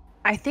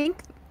 I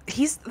think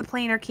he's the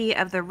planar key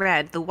of the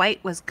red. The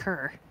white was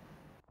Kerr.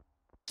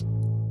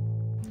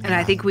 And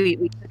I think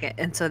we took it,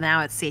 and so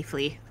now it's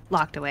safely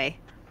locked away.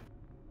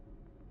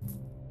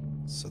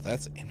 So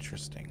that's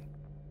interesting.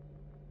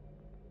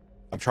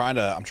 I'm trying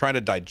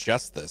to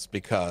digest this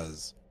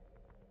because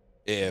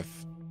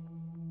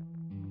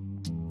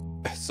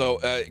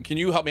can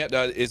you help me out?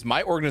 Is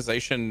my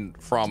organization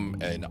from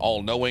an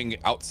all-knowing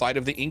outside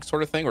of the ink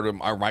sort of thing, or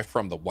am I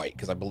from the white?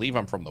 Because I believe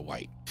I'm from the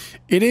white.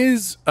 It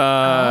is.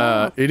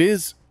 It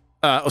is.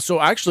 So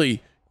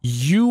actually,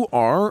 you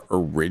are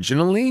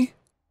originally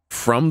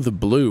from the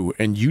blue,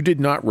 and you did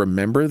not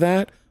remember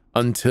that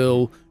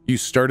until you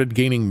started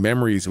gaining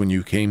memories when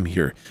you came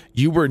here.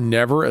 You were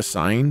never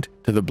assigned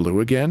to the blue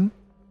again.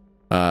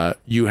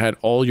 You had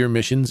all your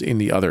missions in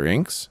the other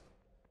inks.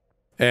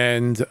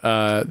 And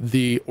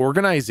the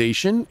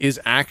organization is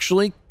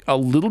actually a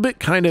little bit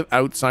kind of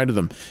outside of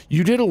them.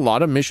 You did a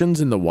lot of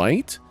missions in the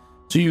white,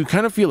 so you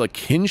kind of feel a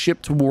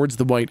kinship towards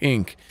the white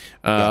ink.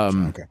 Gotcha,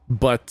 okay.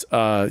 But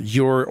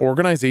your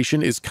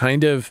organization is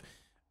kind of,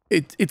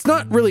 it's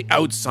not really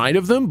outside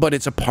of them, but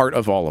it's a part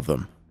of all of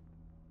them.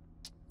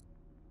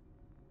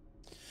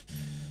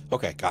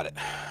 Okay, got it.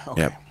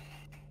 Okay. Yep.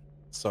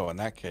 So in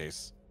that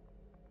case,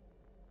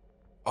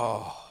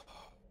 oh.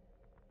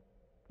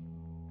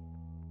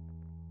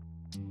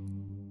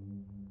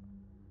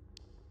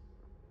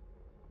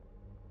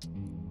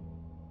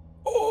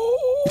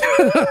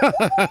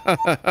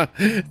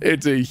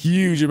 It's a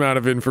huge amount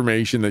of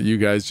information that you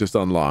guys just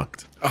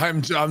unlocked.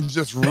 I'm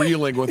just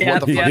reeling with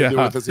what the fuck to do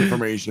with this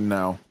information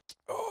now.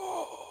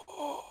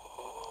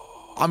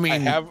 I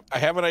mean, I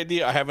have an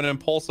idea. I have an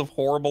impulsive,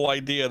 horrible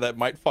idea that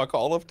might fuck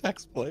all of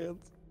Tech's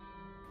plans.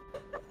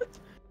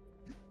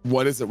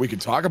 what is it? We can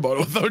talk about it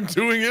without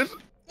doing it.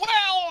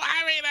 Well,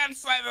 I mean,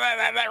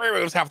 that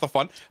removes half the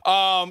fun.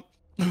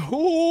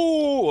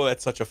 Ooh,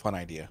 that's such a fun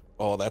idea.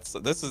 Oh,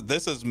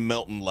 this is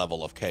Milton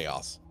level of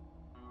chaos.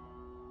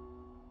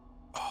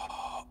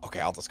 Oh, okay,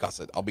 I'll discuss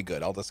it. I'll be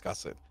good. I'll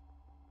discuss it.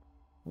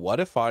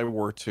 What if I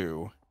were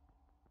to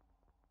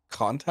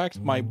contact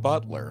my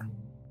butler,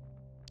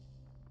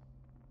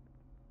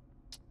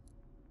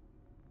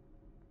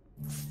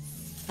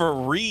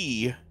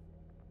 free,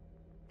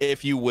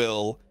 if you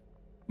will,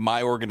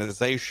 my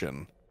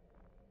organization,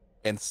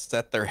 and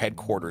set their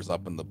headquarters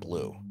up in the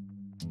blue?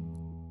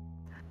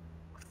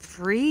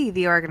 Free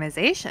the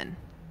organization?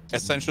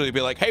 Essentially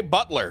be like, hey,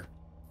 butler,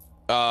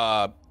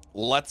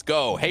 let's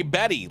go. Hey,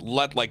 Betty,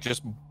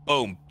 just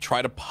boom,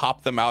 try to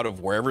pop them out of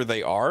wherever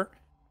they are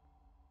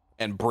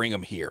and bring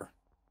them here.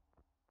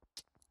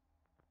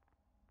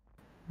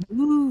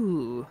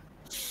 Ooh.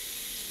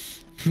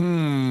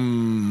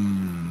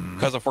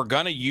 Because if we're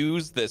gonna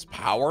use this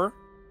power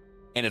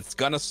and it's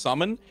gonna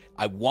summon,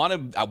 I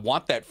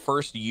want that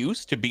first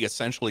use to be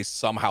essentially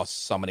somehow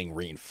summoning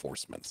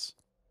reinforcements.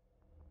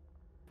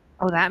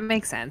 Oh, that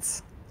makes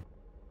sense.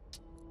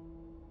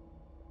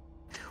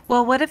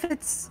 Well, what if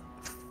it's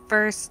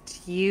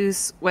first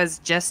use was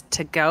just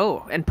to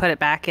go and put it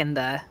back in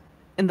the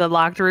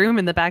locked room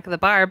in the back of the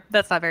bar.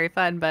 That's not very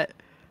fun, but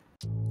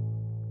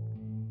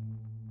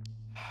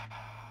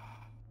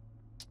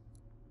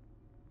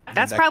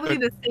that's probably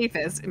the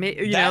safest.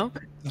 You know,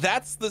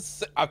 that's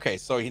the okay.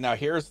 So now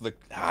here's the.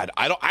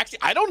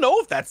 I don't know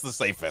if that's the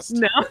safest.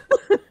 No,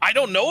 I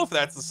don't know if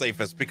that's the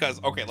safest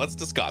because okay, let's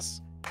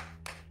discuss.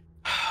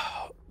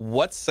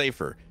 What's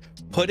safer,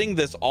 putting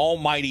this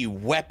almighty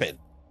weapon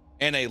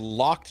in a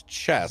locked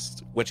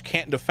chest which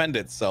can't defend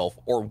itself,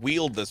 or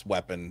wield this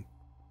weapon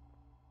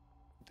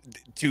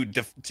to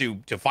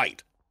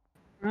fight?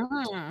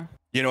 Mm.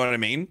 You know what I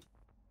mean?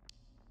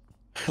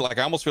 Like,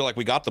 I almost feel like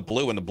we got the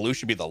blue, and the blue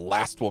should be the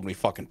last one we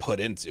fucking put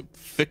in to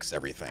fix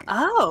everything.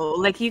 Oh,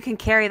 like you can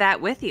carry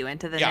that with you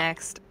into the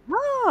next.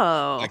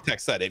 Oh, like Tech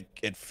said,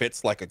 it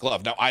fits like a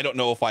glove. Now, I don't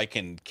know if I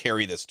can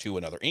carry this to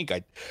another ink.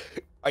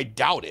 I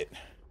doubt it,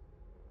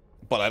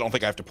 but I don't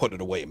think I have to put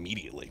it away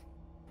immediately.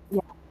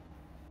 Yeah.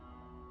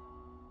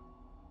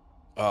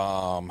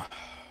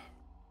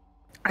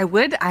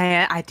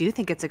 I do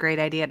think it's a great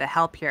idea to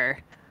help your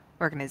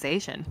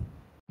organization.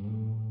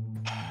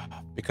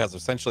 Because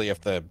essentially,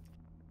 if the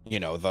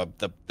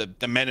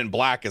men in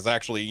black has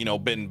actually,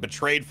 been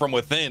betrayed from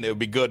within, it would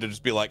be good to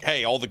just be like,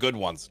 hey, all the good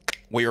ones,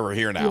 we are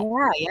here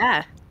now.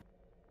 Yeah.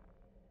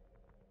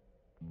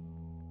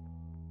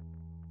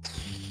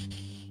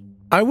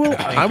 I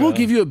will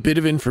give you a bit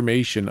of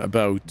information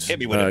about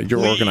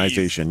your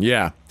organization.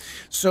 Yeah.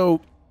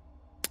 So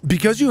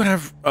because you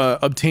have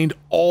obtained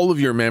all of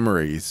your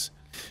memories,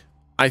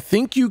 I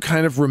think you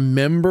kind of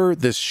remember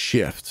this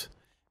shift,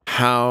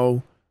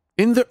 how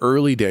in the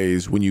early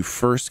days when you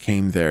first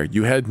came there,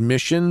 you had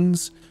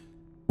missions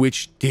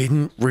which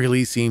didn't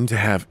really seem to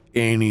have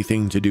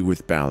anything to do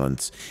with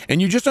balance.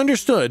 And you just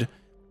understood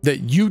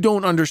that you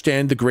don't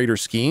understand the greater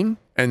scheme.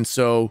 And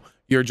so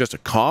you're just a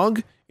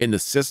cog in the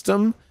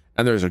system,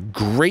 and there's a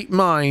great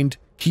mind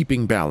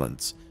keeping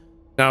balance.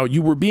 Now,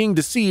 you were being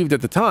deceived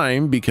at the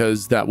time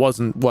because that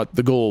wasn't what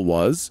the goal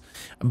was,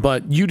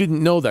 but you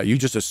didn't know that. You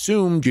just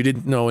assumed you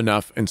didn't know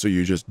enough, and so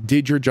you just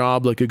did your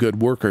job like a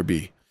good worker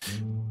bee.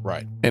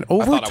 Right. And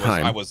over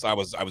time, I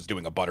was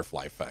doing a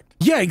butterfly effect.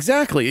 Yeah,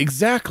 exactly.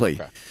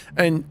 Okay.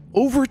 And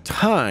over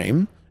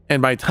time,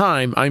 and by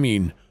time I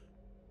mean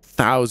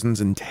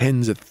thousands and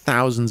tens of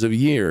thousands of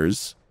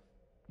years,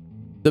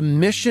 the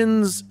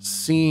missions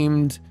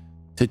seemed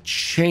to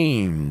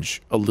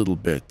change a little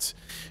bit.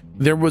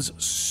 There was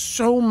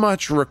so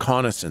much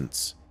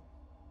reconnaissance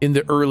in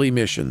the early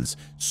missions,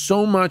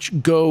 so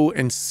much go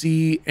and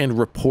see and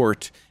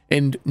report,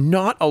 and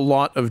not a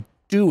lot of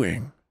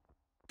doing.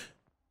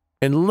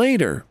 And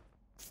later,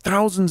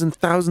 thousands and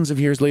thousands of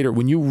years later,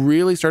 when you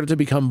really started to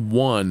become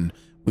one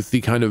with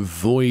the kind of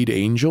void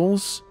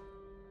angels,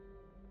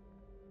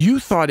 you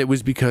thought it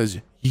was because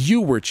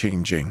you were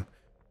changing,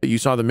 that you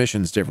saw the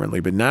missions differently.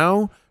 But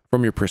now,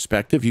 from your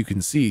perspective, you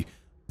can see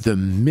the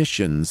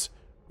missions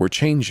were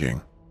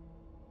changing.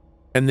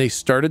 And they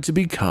started to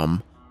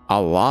become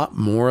a lot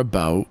more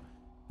about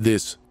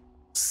this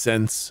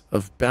sense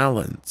of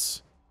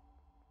balance.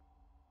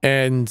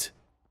 And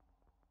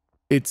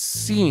it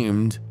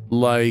seemed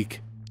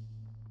like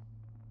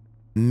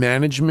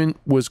management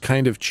was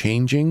kind of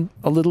changing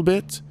a little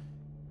bit.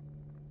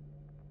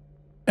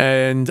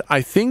 And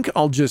I think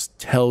I'll just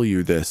tell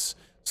you this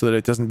so that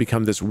it doesn't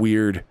become this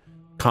weird,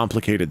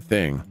 complicated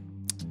thing.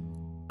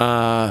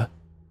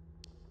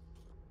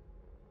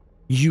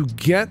 You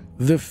get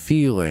the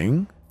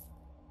feeling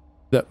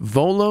that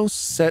Volos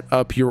set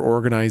up your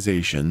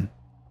organization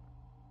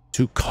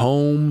to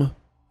comb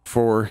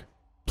for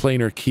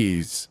planar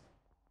keys.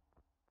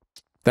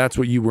 That's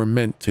what you were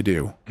meant to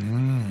do.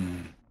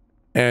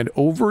 And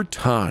over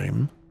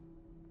time,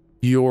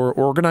 your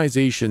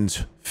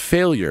organization's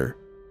failure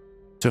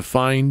to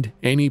find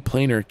any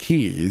planar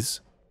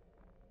keys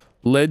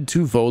led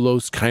to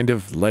Volos kind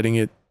of letting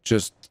it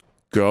just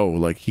go.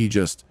 Like, he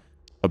just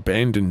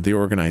abandoned the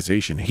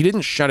organization. He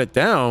didn't shut it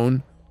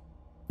down.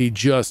 He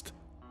just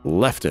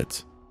left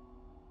it.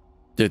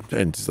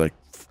 And just like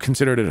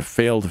considered it a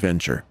failed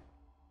venture.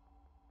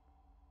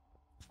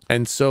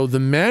 And so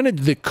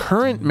the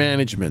current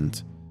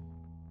management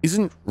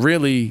isn't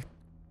really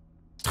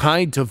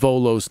tied to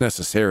Volos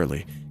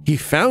necessarily. He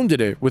founded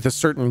it with a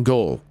certain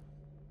goal,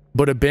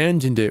 but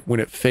abandoned it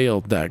when it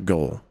failed that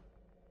goal.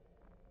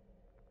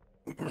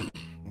 Okay.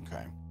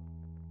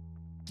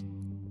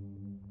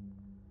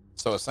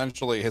 So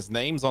essentially, his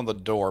name's on the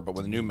door, but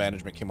when the new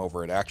management came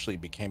over, it actually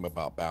became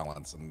about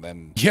balance. And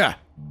then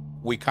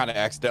we kind of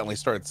accidentally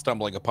started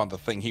stumbling upon the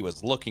thing he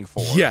was looking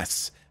for.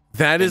 Yes.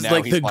 That is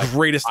like the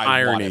greatest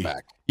irony.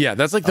 Yeah,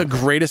 that's like the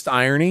greatest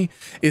irony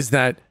is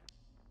that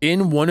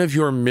in one of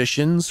your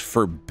missions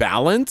for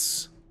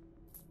balance,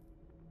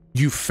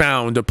 you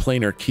found a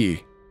planar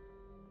key.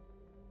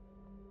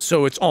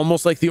 So it's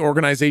almost like the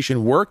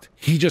organization worked.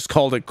 He just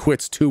called it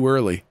quits too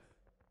early.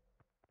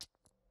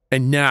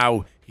 And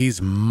now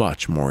he's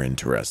much more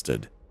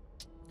interested.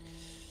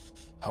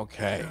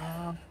 Okay.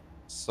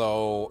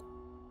 So,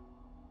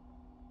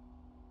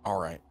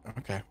 all right.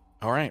 Okay.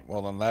 All right.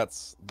 Well, then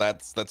that's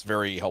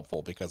very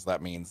helpful because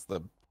that means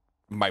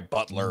my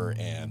butler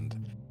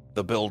and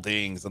the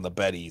buildings and the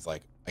Bettys,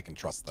 like I can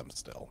trust them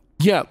still.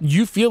 Yeah,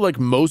 you feel like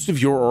most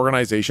of your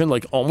organization,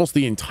 like almost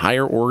the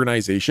entire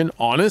organization,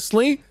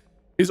 honestly,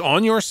 is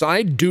on your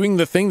side doing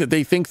the thing that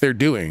they think they're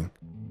doing.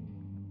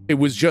 It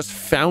was just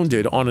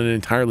founded on an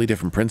entirely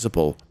different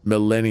principle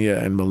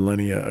millennia and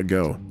millennia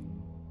ago.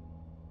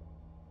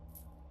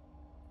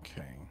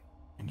 Okay,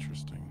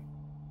 interesting.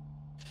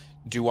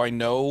 Do I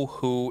know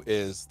who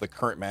is the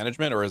current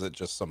management, or is it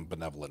just some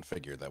benevolent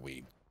figure that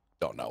we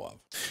don't know of?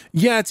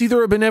 Yeah, it's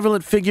either a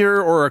benevolent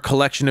figure or a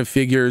collection of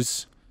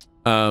figures.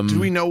 Do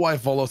we know why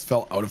Volos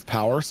fell out of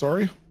power?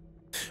 Sorry.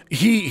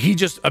 He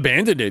just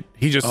abandoned it.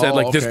 He just said,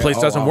 like, this place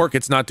doesn't work.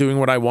 It's not doing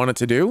what I want it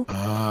to do.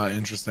 Ah,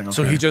 interesting. Okay.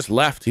 So he just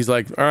left. He's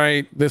like, all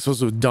right, this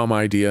was a dumb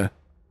idea.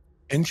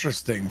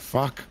 Interesting.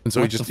 Fuck. And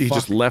so he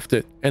just left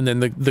it. And then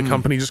the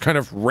company just kind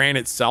of ran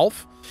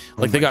itself.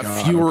 Like they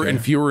got fewer and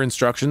fewer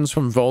instructions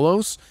from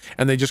Volos,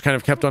 and they just kind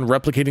of kept on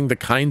replicating the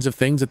kinds of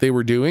things that they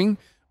were doing,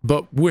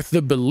 but with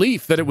the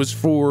belief that it was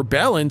for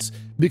balance,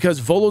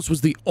 because Volos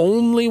was the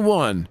only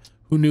one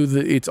who knew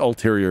its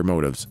ulterior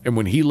motives. And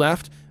when he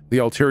left, the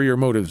ulterior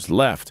motives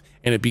left,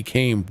 and it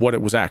became what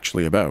it was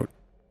actually about.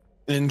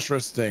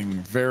 Interesting.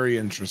 Very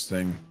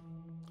interesting.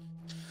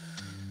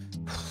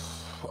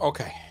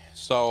 Okay.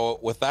 So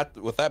with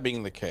that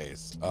being the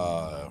case,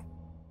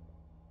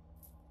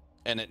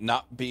 and it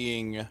not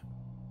being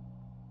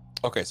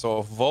okay, so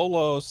if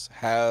Volos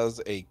has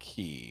a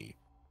key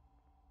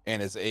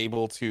and is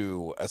able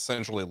to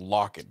essentially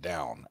lock it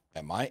down,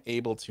 am I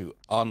able to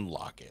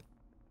unlock it?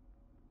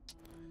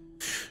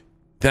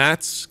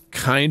 That's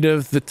kind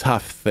of the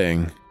tough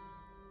thing.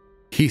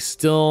 He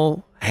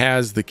still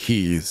has the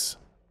keys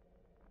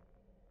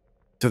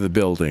to the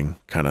building,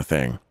 kind of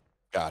thing.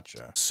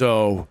 Gotcha.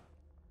 So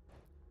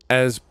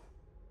as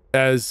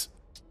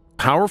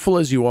powerful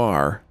as you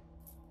are,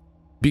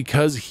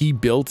 because he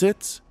built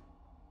it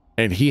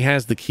and he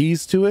has the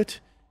keys to it,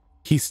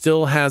 he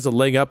still has a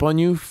leg up on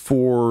you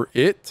for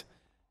it.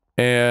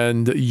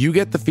 And you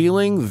get the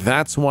feeling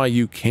that's why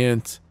you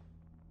can't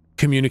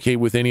communicate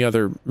with any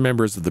other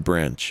members of the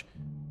branch,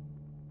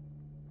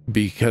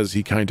 because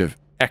he kind of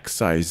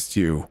excised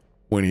you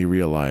when he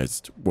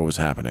realized what was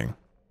happening.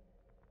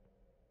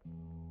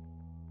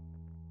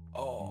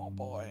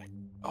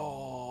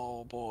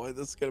 Oh boy,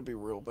 this is gonna be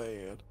real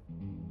bad.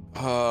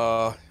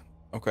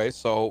 Okay,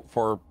 so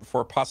for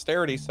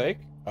posterity's sake,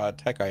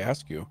 Tech, I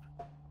ask you,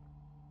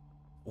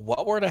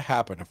 what were to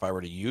happen if I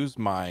were to use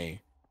my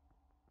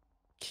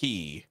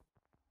key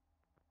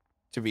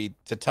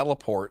to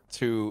teleport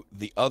to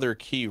the other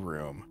key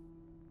room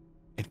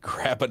and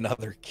grab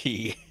another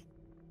key?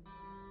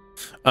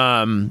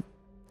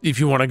 If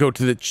you want to go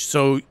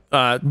to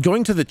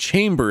going to the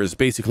chamber is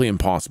basically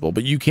impossible,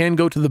 but you can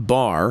go to the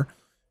bar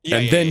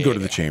and then go to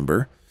the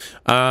chamber.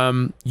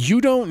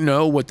 You don't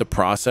know what the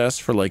process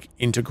for like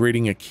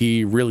integrating a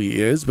key really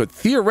is, but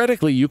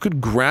theoretically you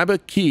could grab a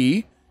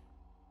key,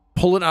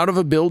 pull it out of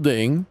a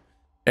building,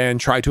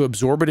 and try to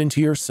absorb it into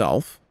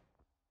yourself.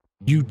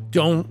 You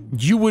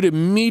would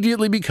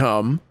immediately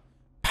become,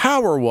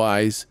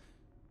 power-wise,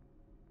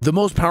 the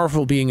most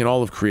powerful being in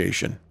all of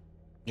creation.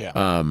 Yeah.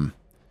 And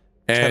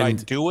can I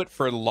do it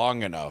for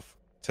long enough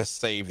to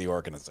save the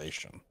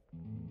organization?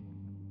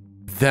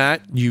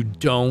 That you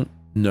don't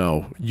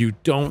know. You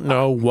don't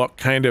know what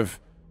kind of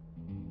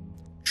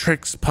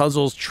tricks,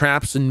 puzzles,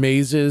 traps, and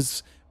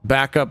mazes,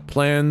 backup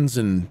plans,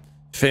 and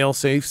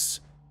fail-safes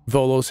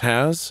Volos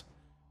has.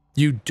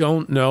 You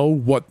don't know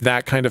what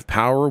that kind of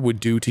power would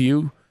do to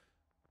you.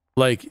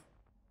 Like,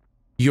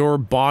 your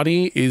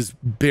body is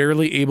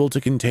barely able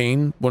to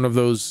contain one of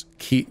those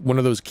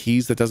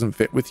keys that doesn't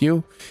fit with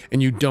you,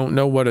 and you don't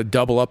know what a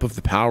double up of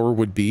the power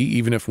would be,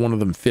 even if one of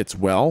them fits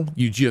well.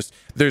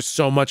 There's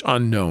so much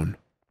unknown.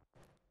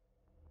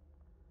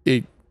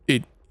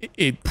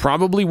 It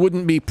probably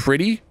wouldn't be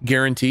pretty,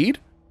 guaranteed.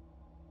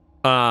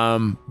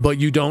 But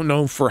you don't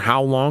know for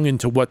how long and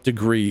to what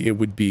degree it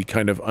would be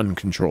kind of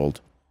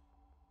uncontrolled.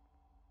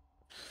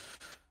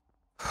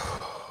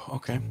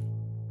 Okay.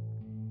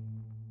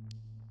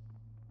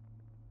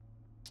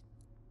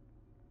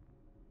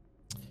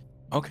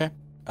 Okay.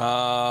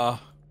 Well,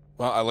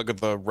 I look at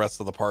the rest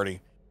of the party.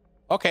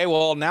 Okay,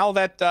 well, now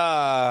that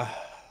fuck.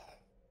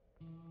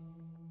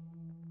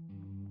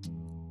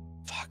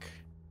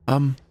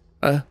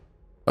 Yeah.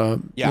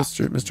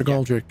 Mr.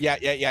 Galdric.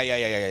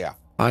 Yeah.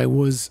 I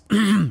was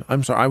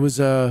I'm sorry. I was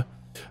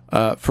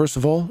first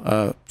of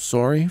all,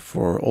 sorry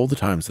for all the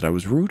times that I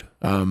was rude.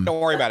 Don't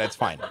worry about it. It's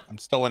fine. I'm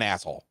still an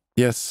asshole.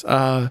 Yes.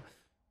 What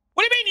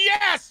do you mean,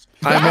 yes?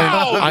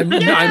 I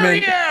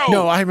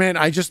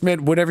just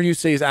meant whatever you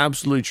say is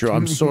absolutely true.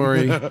 I'm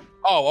sorry.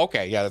 Oh,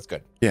 okay. Yeah, that's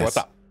good. Yes. What's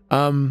up?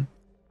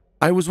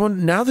 I was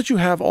wondering, now that you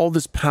have all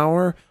this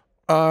power,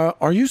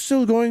 are you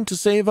still going to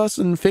save us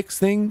and fix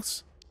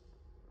things?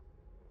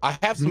 I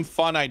have some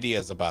fun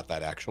ideas about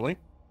that, actually.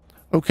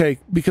 Okay,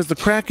 because the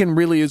Kraken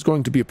really is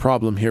going to be a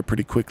problem here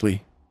pretty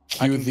quickly.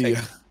 I can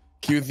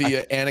Cue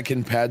the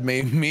Anakin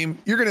Padme meme.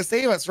 You're gonna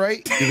save us,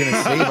 right? You're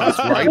gonna save us,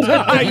 right?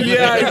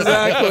 Yeah,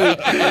 exactly.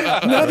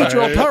 Now that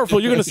you're all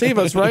powerful, you're gonna save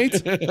us, right?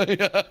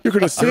 You're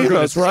gonna save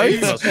us, right?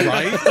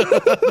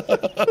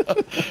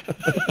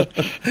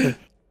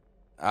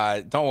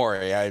 Don't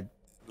worry.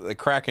 The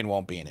Kraken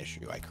won't be an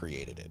issue. I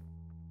created it.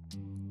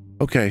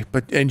 Okay,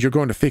 and you're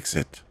going to fix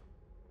it,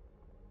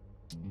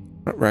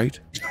 right?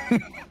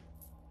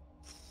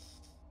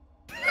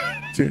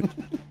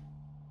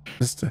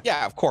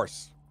 Yeah, of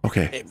course.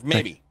 Okay.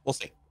 Maybe we'll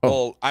see. Oh.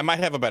 Well, I might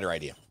have a better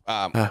idea.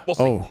 We'll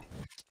see. Oh.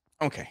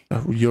 Okay.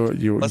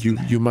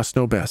 You must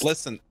know best.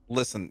 Listen.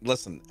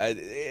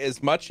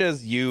 As much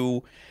as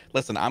you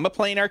listen, I'm a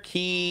planar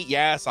key.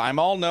 Yes, I'm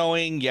all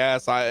knowing.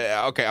 Yes,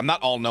 I'm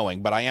not all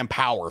knowing, but I am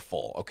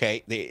powerful.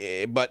 Okay.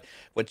 But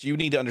what you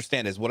need to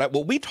understand is what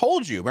we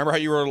told you. Remember how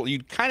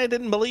you kind of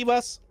didn't believe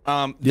us?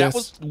 Yes. That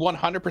was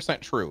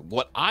 100% true.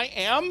 What I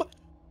am,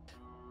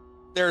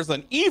 there's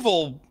an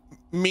evil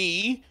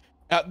me.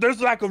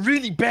 There's like a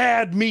really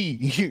bad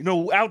me,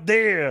 out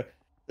there.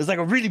 There's like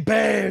a really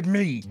bad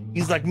me.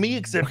 He's like me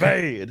except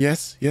bad.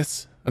 Yes,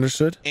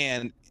 understood.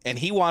 And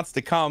he wants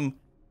to come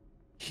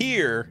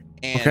here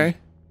and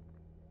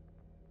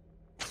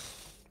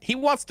he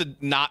wants to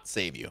not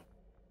save you.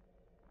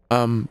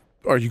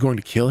 Are you going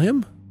to kill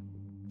him?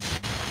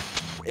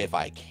 If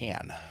I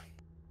can.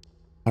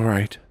 All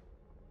right.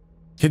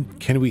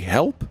 Can we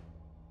help?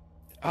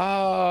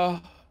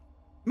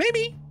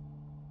 Maybe.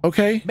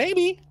 Okay.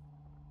 Maybe.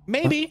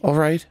 All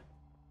right.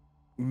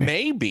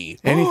 Maybe.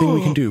 Anything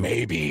we can do.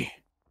 Maybe.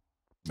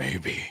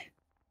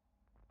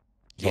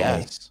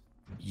 Yes.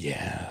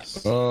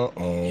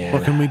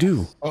 What can we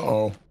do?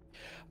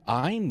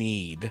 I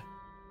need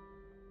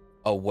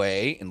a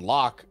way, and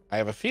Locke, I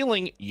have a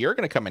feeling you're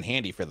going to come in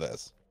handy for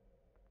this.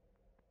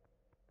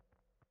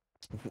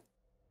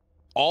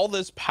 All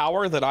this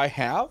power that I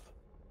have.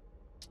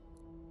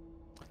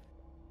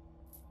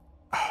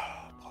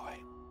 Oh, boy.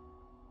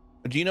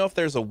 Do you know if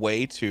there's a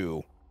way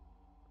to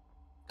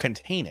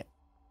contain it?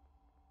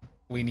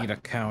 We need a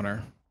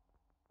counter.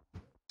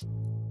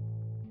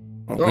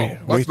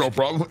 That's no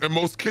problem. And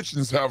most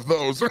kitchens have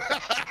those.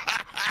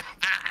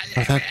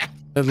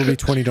 That'll be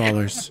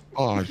 $20.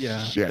 Oh,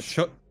 Yeah. shit.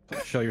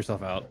 Show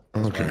yourself out.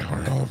 Okay, all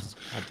right.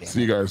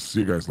 See you guys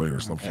later.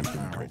 Slump's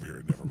gonna go over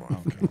here. Never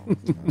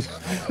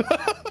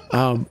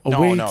mind.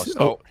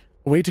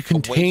 A way to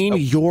contain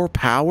your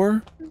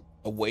power?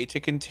 A way to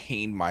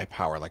contain my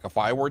power. Like if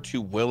I were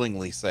to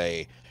willingly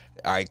say,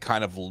 I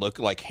kind of look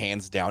like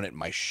hands down at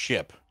my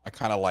ship. I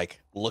kind of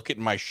like look at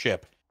my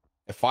ship.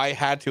 If I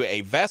had to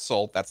a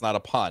vessel, that's not a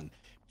pun,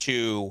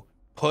 to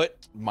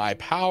put my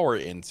power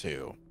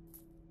into,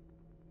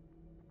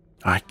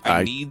 I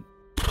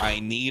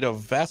need a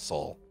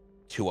vessel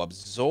to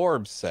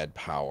absorb said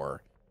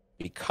power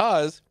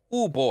because,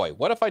 oh boy,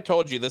 what if I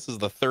told you this is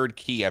the third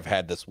key I've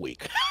had this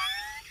week?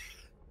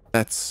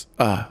 That's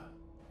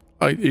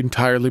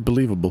entirely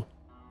believable.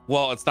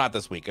 Well, it's not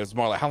this week. It's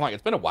more like how long?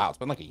 It's been a while. It's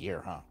been like a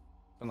year, huh?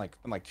 It's been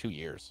like 2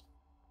 years.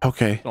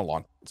 Okay. It's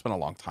been a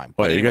long time.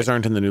 Well, you guys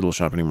aren't in the noodle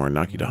shop anymore.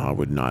 Nakidaha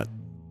would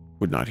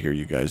not hear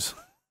you guys.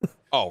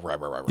 Oh, right.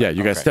 Yeah,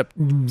 you guys stepped out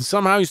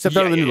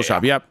of the noodle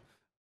shop. Yep.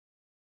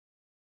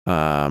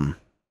 There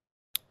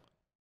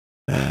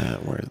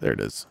it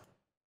is.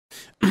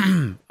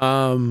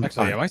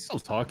 Actually, am I still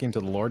talking to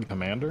the Lord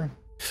Commander?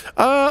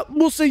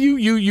 We'll say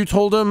you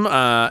told him,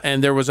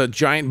 and there was a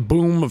giant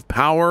boom of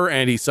power,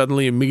 and he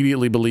suddenly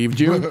immediately believed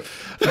you.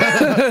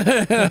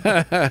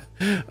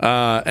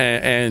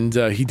 and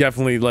he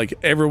definitely, like,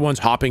 everyone's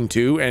hopping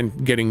to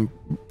and getting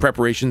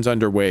preparations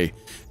underway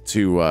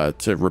to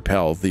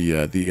repel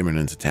the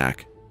imminent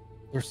attack.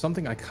 There's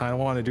something I kind of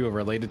want to do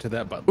related to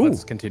that, but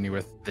let's continue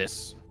with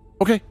this.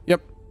 Okay.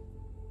 Yep.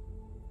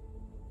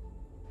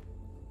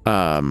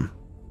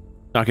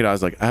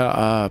 Nakida's like,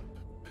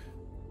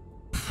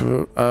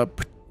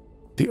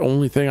 the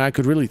only thing I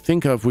could really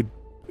think of would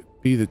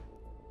be the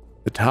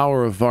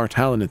Tower of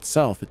Vartalon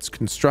itself. It's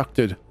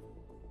constructed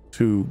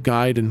to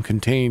guide and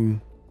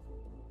contain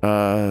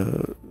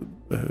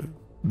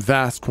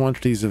vast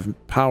quantities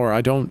of power.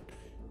 I don't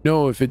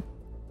know if it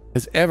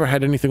has ever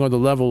had anything on the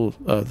level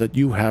that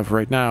you have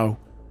right now,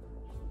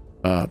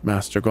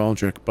 Master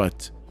Galdric,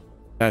 but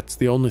that's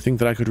the only thing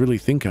that I could really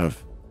think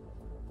of.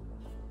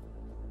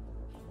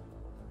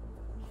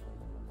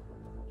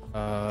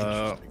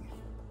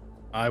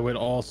 I would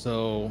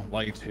also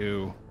like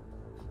to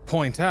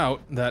point out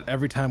that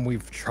every time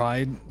we've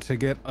tried to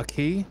get a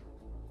key,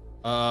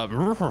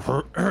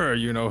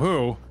 you know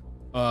who,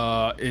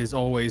 is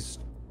always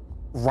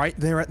right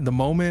there at the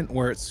moment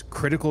where it's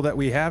critical that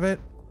we have it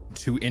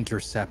to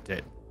intercept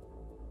it.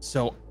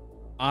 So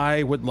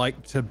I would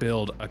like to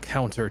build a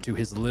counter to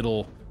his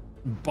little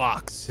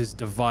box, his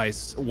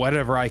device,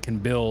 whatever I can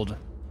build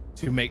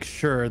to make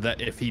sure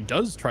that if he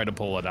does try to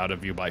pull it out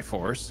of you by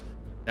force,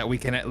 that we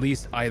can at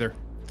least either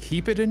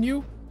keep it in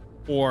you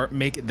or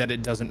make it that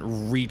it doesn't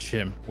reach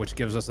him, which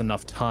gives us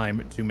enough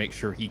time to make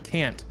sure he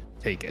can't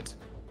take it.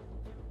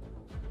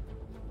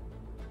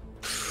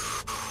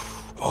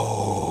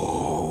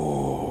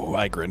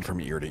 I grin from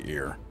ear to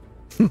ear.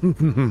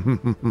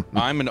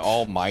 I'm an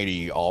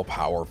almighty,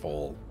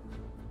 all-powerful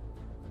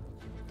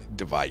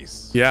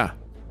device. Yeah.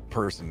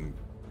 Person,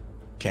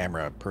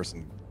 camera,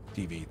 person,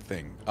 TV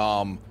thing.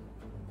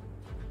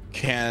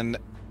 Can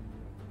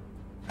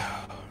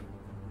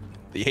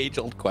the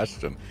age-old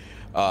question?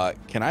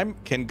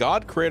 Can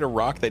God create a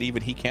rock that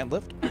even he can't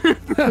lift?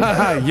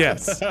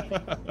 Yes.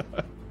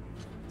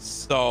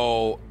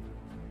 So,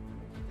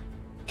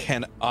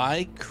 can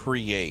I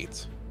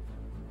create?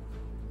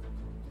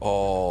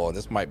 Oh,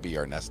 this might be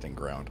our nesting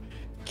ground.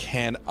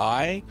 Can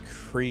I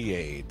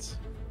create?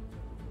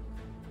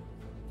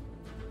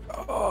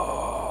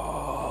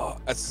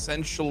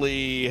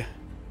 Essentially,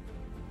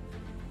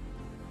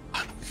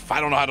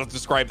 I don't know how to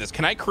describe this.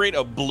 Can I create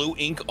a blue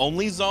ink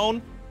only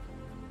zone?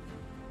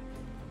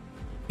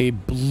 A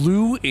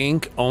blue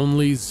ink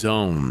only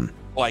zone.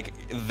 Like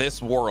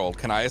this world,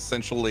 can I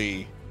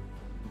essentially,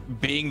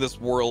 being this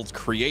world's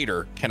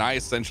creator, can I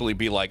essentially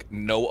be like,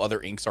 no other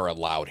inks are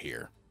allowed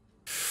here?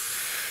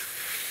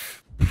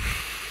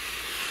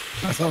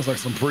 That sounds like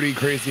some pretty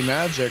crazy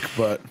magic,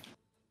 but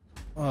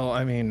Well,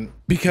 I mean,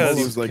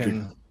 because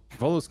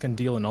Volos can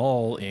deal in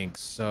all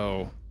inks,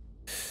 so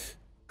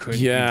could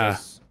yeah,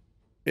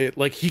 it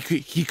like he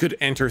could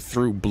enter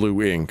through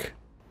blue ink.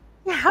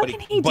 Yeah, how can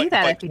he do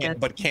that if he does?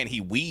 But can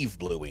he weave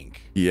blue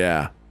ink?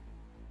 Yeah.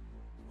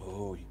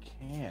 Oh, you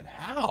can.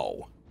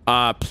 How?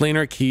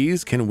 Planar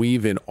keys can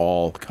weave in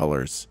all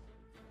colors.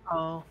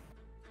 Oh.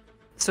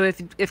 So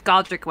if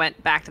Galdric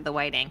went back to the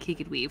white ink, he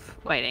could weave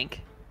white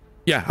ink.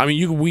 Yeah, I mean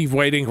you can weave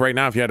white ink right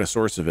now if you had a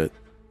source of it.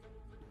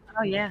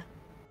 Oh yeah.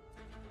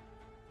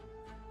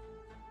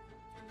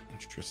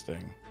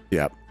 Interesting.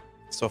 Yep.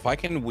 So if I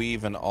can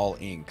weave in all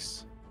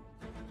inks.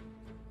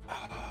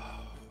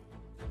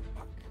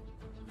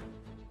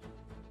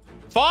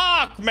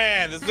 Fuck,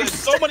 man! There's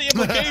so many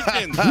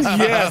implications.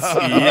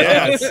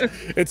 Yes.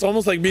 It's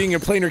almost like being a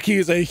planar key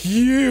is a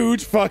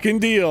huge fucking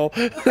deal.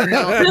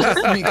 Now,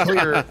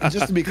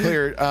 just to be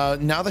clear,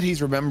 now that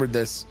he's remembered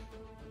this,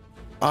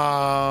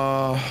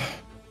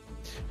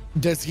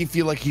 does he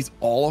feel like he's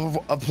all of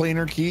a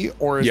planar key,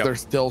 or is there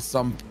still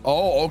some?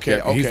 Oh, okay,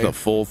 Yeah, okay. he's the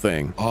full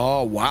thing.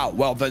 Oh, wow.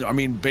 Well, then, I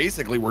mean,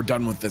 basically, we're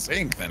done with this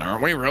ink, then,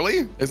 aren't we?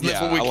 Really? Isn't this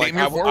what we came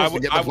here for? Was to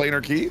get the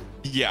planar key?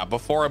 Yeah,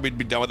 before I would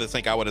be done with this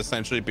ink, I would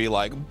essentially be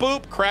like,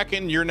 boop,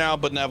 Kraken, you're now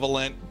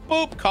benevolent.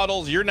 Boop,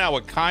 Cuddles, you're now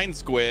a kind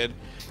squid.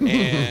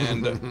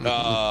 And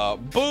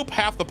boop,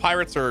 half the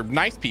pirates are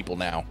nice people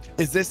now.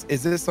 Is this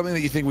something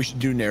that you think we should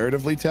do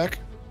narratively, Tech?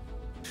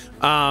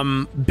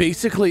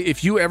 Basically,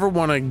 if you ever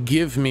want to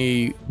give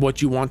me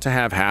what you want to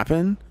have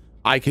happen,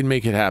 I can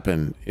make it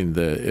happen in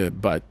the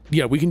but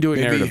yeah, we can do it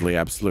narratively.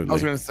 Absolutely. I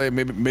was gonna say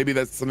maybe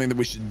that's something that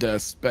we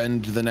should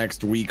spend the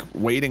next week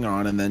waiting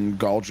on, and then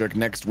Galdric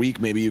next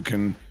week maybe you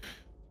can,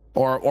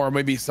 or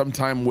maybe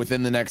sometime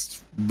within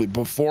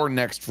before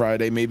next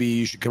Friday, maybe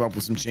you should come up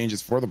with some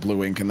changes for the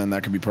blue ink, and then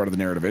that could be part of the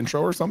narrative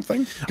intro or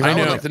something. I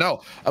would like to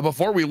know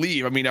before we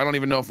leave. I mean, I don't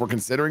even know if we're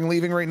considering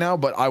leaving right now,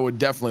 but I would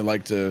definitely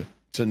like to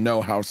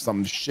know how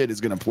some shit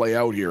is going to play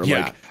out here.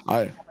 Yeah.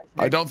 Like,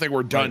 I don't think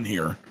we're done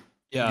here.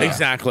 Yeah,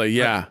 exactly.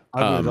 Yeah.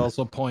 I would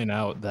also point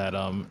out that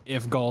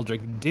if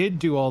Galdric did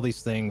do all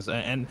these things,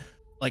 and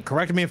like,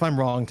 correct me if I'm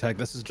wrong, Tech,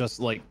 this is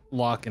just like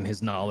Locke and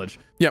his knowledge.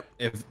 Yep.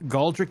 If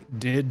Galdric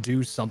did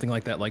do something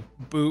like that, like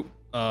boot,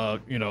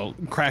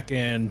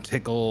 Kraken,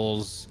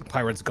 Tickles,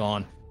 Pirates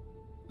Gone,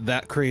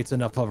 that creates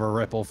enough of a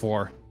ripple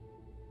for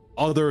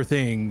other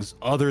things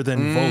other than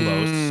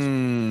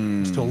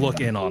Volos to look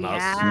in on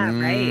us.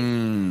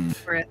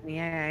 Right.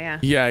 Yeah.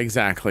 Yeah,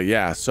 exactly.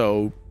 Yeah.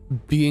 So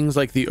beings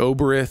like the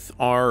Oberith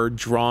are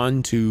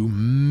drawn to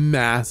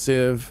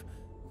massive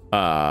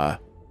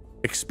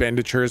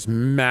expenditures,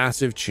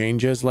 massive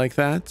changes like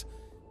that.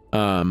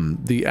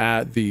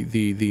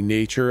 The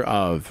nature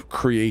of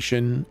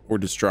creation or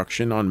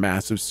destruction on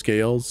massive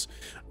scales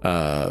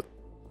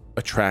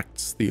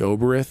attracts the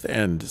Oberith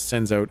and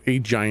sends out a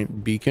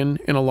giant beacon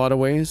in a lot of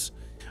ways.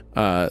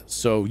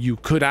 So you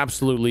could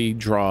absolutely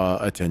draw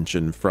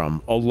attention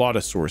from a lot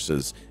of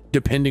sources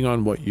depending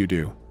on what you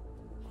do.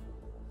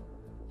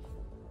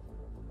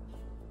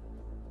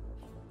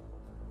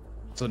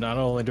 So not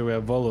only do we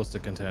have Volos to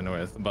contend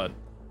with, but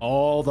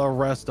all the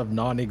rest of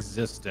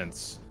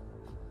non-existence.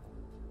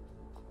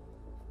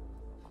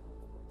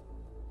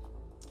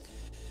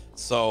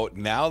 So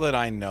now that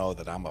I know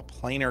that I'm a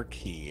planar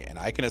key and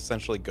I can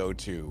essentially go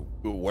to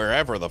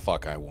wherever the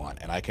fuck I want,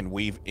 and I can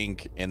weave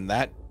ink in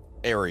that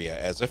area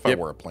as if I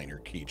were a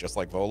planar key, just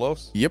like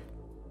Volos. Yep.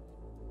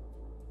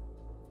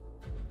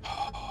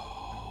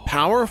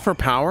 Power for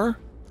power,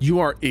 you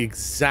are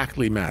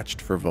exactly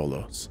matched for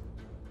Volos.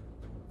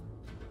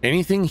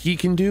 Anything he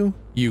can do,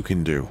 you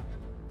can do.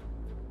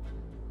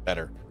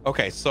 Better.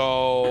 Okay,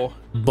 so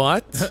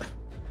but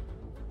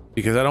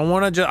because I don't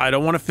want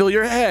to fill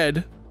your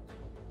head,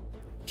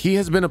 he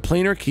has been a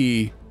planar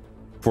key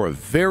for a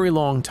very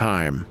long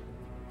time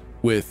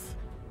with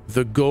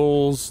the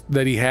goals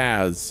that he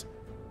has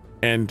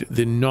and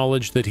the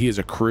knowledge that he has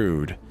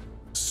accrued.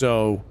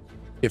 So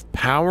if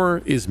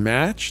power is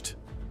matched,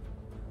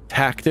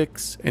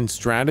 tactics and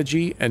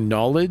strategy and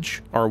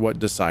knowledge are what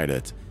decide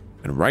it.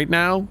 And right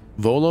now,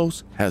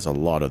 Volos has a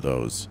lot of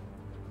those.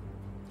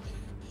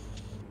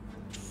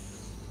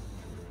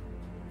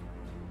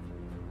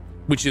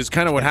 Which is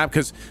kind of what happened,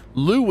 because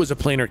Lou was a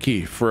planar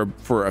key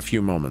for a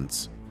few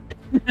moments.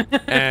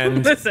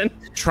 And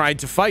tried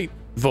to fight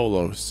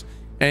Volos.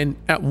 And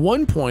at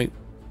one point,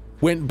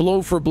 went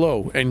blow for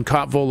blow and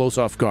caught Volos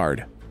off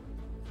guard.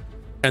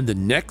 And the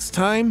next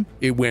time,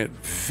 it went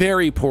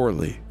very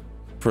poorly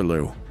for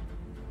Lou.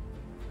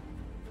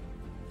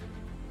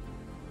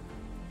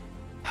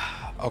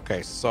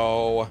 Okay,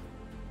 so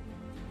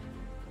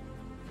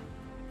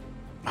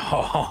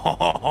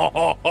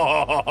I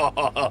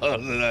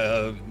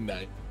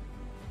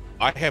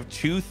have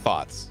two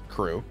thoughts,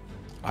 crew.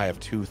 I have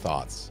two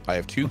thoughts. I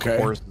have two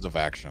courses of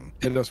action.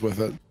 Hit us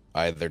with it.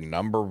 Either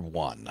number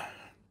one,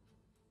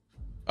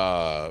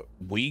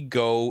 we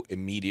go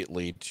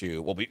immediately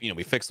to, well,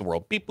 we fix the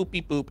world, beep boop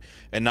beep boop,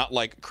 and not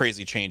like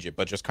crazy change it,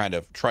 but just kind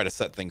of try to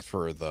set things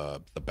for the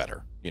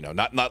better.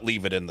 Not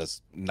leave it in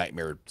this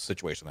nightmare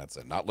situation that's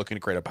in. Not looking to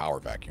create a power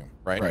vacuum,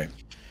 right? Right.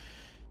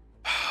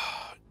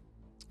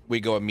 We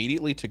go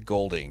immediately to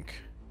Gold Ink,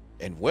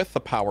 and with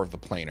the power of the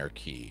planar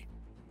key,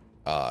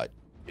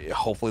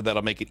 hopefully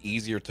that'll make it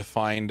easier to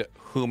find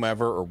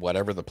whomever or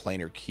whatever the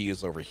planar key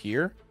is over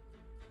here.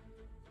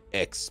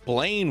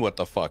 Explain what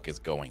the fuck is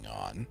going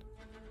on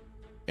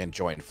and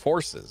join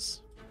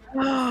forces.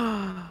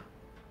 I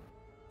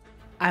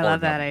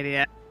love that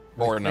idea.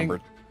 Or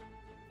number,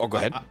 oh, go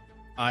ahead.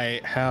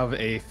 I have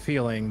a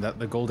feeling that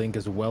the Gold Ink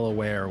is well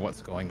aware of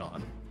what's going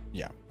on.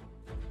 Yeah,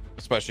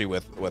 especially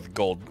with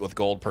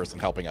gold person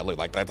helping out.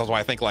 Like that's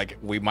why I think like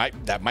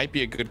that might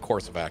be a good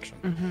course of action.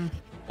 Mm-hmm.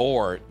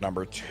 Or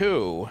number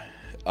two,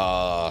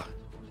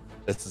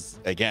 this is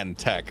again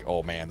tech.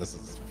 Oh man, this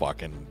is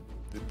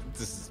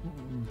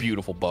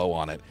beautiful bow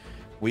on it.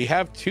 We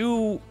have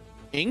two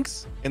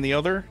inks in the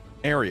other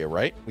area,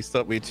 right? We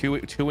have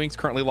two inks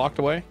currently locked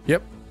away.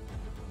 Yep.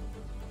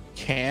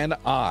 Can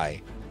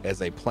I,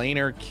 as a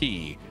planar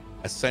key,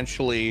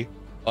 essentially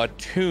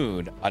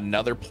attune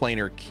another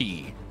planar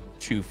key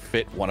to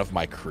fit one of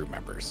my crew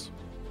members?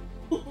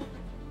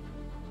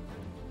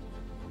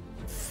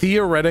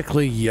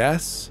 Theoretically,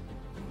 yes.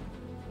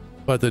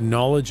 But the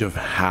knowledge of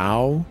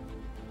how,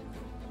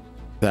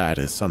 that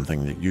is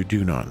something that you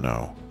do not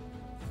know.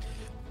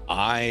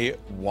 I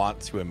want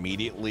to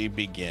immediately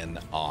begin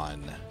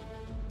on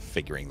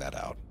figuring that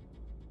out.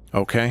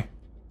 Okay.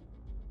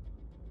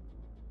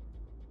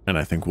 And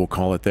I think we'll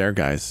call it there,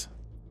 guys.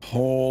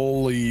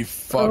 Holy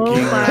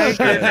fucking my shit.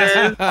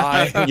 goodness.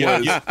 I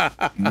was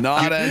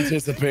not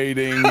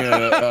anticipating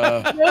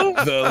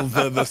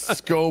the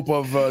scope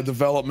of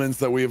developments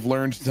that we have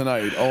learned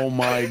tonight. Oh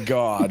my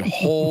god.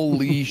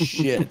 Holy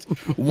shit.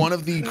 One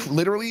of the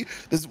literally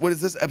this, what is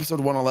this, episode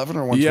 111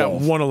 or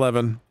 112? Yeah,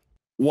 111.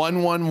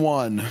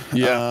 111.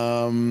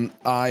 Yeah.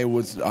 I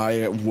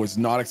was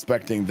not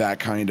expecting that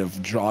kind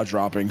of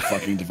jaw-dropping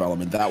fucking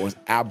development. That was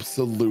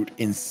absolute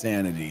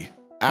insanity.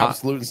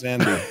 Absolute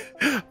insanity.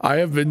 I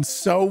have been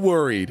so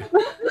worried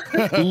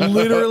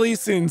literally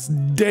since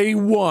day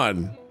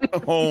one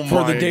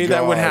for the day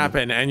that would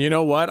happen. And you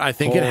know what? I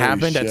think it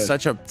happened at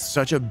such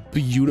a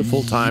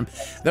beautiful time.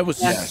 That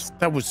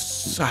was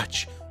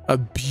such a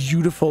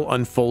beautiful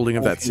unfolding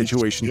of that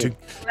situation.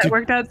 That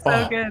worked out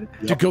so good.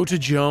 To go to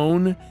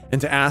Joan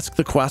and to ask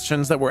the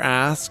questions that were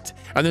asked,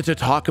 and then to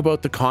talk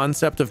about the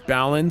concept of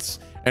balance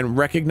and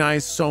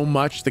recognize so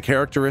much the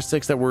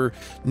characteristics that were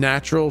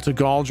natural to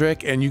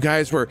Galdric. And you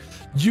guys were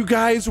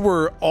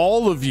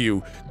all of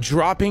you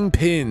dropping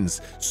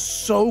pins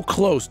so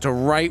close to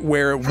right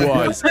where it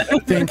was,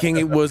 thinking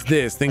it was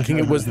this, thinking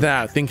it was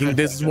that, thinking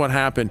this is what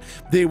happened.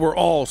 They were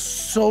all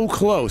so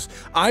close.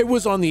 I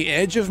was on the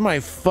edge of my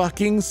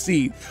fucking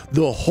seat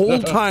the whole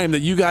time that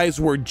you guys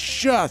were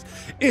just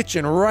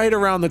itching right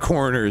around the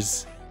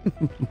corners.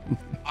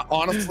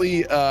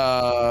 Honestly,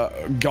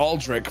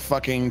 Galdric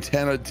fucking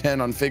 10 out of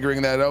 10 on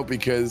figuring that out,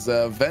 because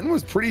Ven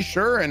was pretty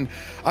sure, and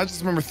I just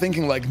remember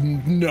thinking like,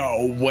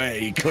 no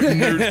way,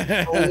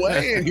 there's no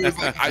way, and he was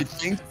like, I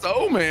think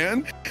so,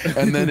 man.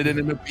 And then it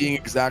ended up being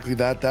exactly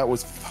that. That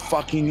was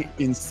fucking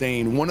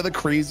insane. One of the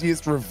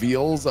craziest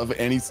reveals of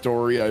any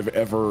story I've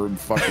ever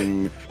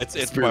fucking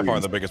it's by far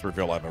the biggest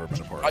reveal I've ever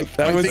been a part of.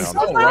 I think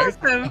so, right?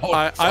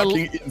 Awesome.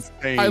 Fucking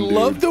insane. I dude.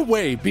 love the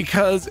way,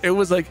 because it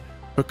was like,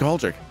 but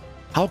Galdric,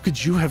 how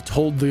could you have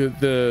told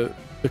the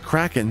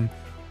Kraken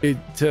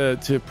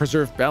to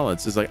preserve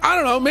balance? It's like, I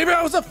don't know, maybe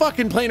I was a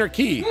fucking planar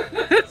key.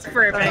 That's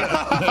perfect.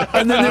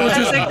 And then there was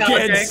just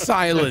dead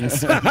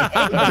silence.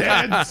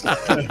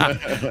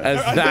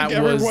 As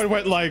everyone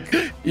went like,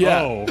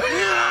 yeah.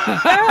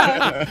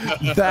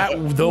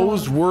 Oh.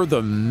 Those were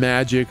the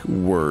magic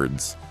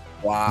words.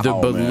 Wow. The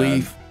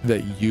belief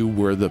that you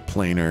were the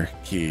planar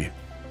key.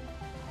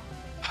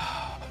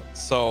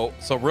 So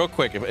real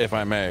quick, if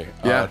I may,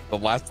 yeah. The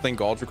last thing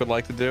Galdric would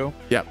like to do,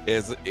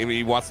 is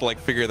he wants to like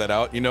figure that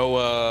out. You know,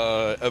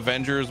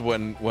 Avengers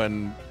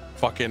when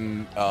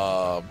fucking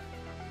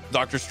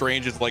Doctor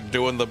Strange is like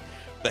doing the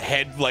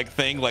head like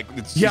thing, like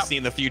it's Yep.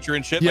 seeing the future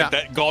and shit. Yeah. Like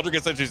that, Galdric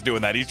essentially is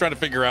doing that. He's trying to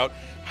figure out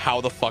how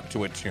the fuck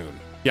to attune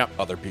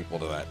other people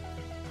to that.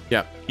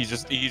 Yep. He's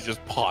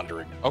just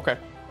pondering. Okay.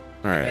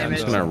 All right, I'm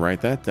just gonna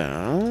write that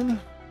down.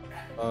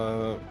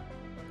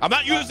 I'm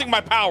not using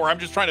my power. I'm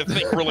just trying to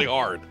think really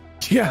hard.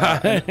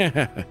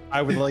 Yeah.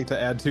 I would like to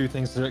add 2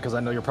 things to it because I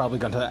know you're probably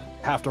going to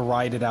have to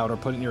write it out or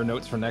put it in your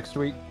notes for next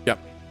week. Yep.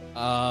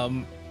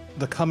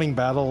 The coming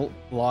battle,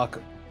 Locke.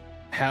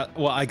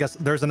 Well, I guess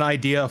there's an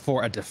idea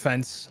for a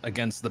defense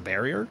against the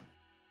barrier.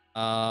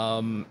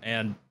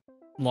 And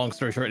long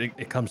story short,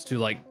 it comes to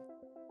like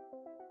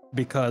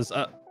because.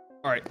 All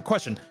right.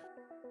 Question: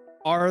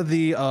 are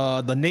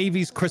the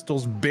Navy's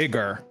crystals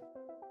bigger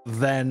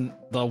than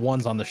the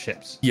ones on the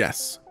ships?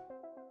 Yes.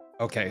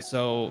 Okay,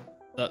 so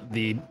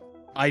the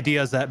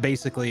idea is that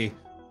basically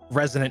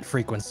resonant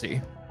frequency.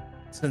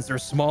 Since they're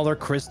smaller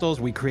crystals,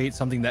 we create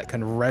something that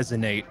can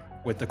resonate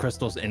with the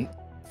crystals and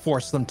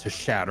force them to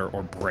shatter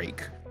or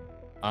break.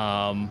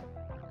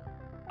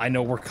 I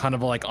know we're kind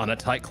of like on a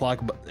tight clock,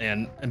 but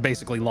and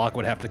basically Locke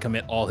would have to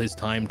commit all his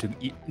time to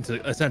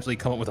essentially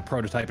come up with a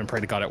prototype and pray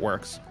to God it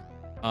works.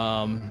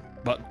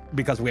 But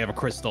because we have a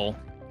crystal,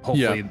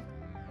 hopefully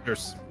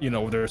there's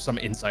some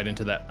insight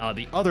into that.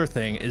 The other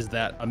thing is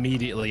that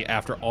immediately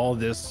after all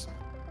this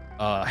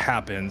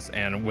happens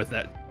and with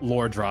that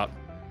lore drop,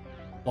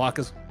 Locke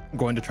is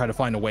going to try to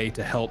find a way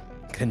to help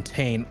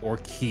contain or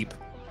keep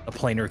a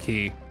planar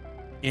key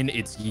in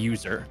its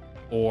user,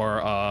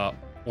 or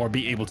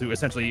be able to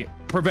essentially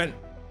prevent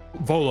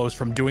Volos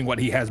from doing what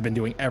he has been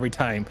doing every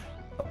time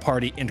a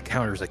party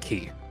encounters a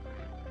key.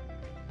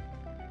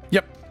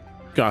 Yep.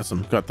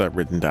 Awesome. Got that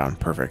written down.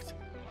 Perfect.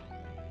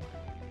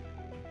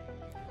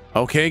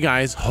 Okay,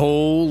 guys.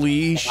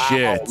 Holy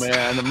shit.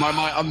 Man, my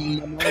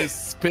mind is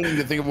spinning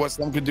to think of what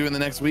Slump could do in the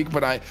next week,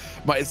 but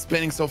it's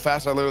spinning so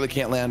fast I literally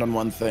can't land on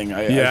one thing.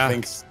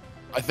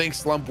 I think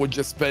Slump would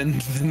just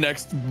spend the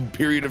next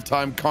period of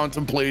time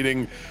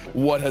contemplating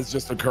what has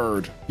just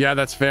occurred. Yeah,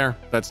 that's fair.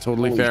 That's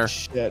totally Holy fair.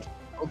 Shit.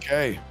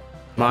 Okay.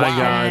 My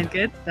Man, God.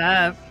 good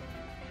stuff.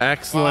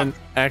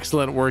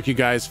 Excellent work, you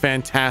guys.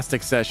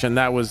 Fantastic session.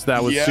 That was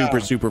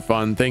super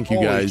fun. Thank you,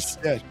 Holy guys.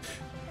 shit.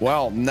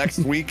 Well, next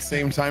week,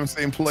 same time,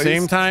 same place.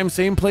 Same time,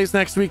 same place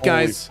next week,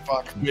 guys.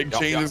 Holy fuck. Big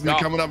changes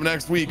coming up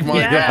next week. My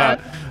Yeah.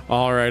 God.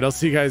 All right. I'll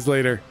see you guys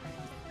later.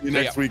 See you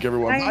next week,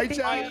 everyone. Bye. Bye,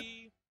 chat.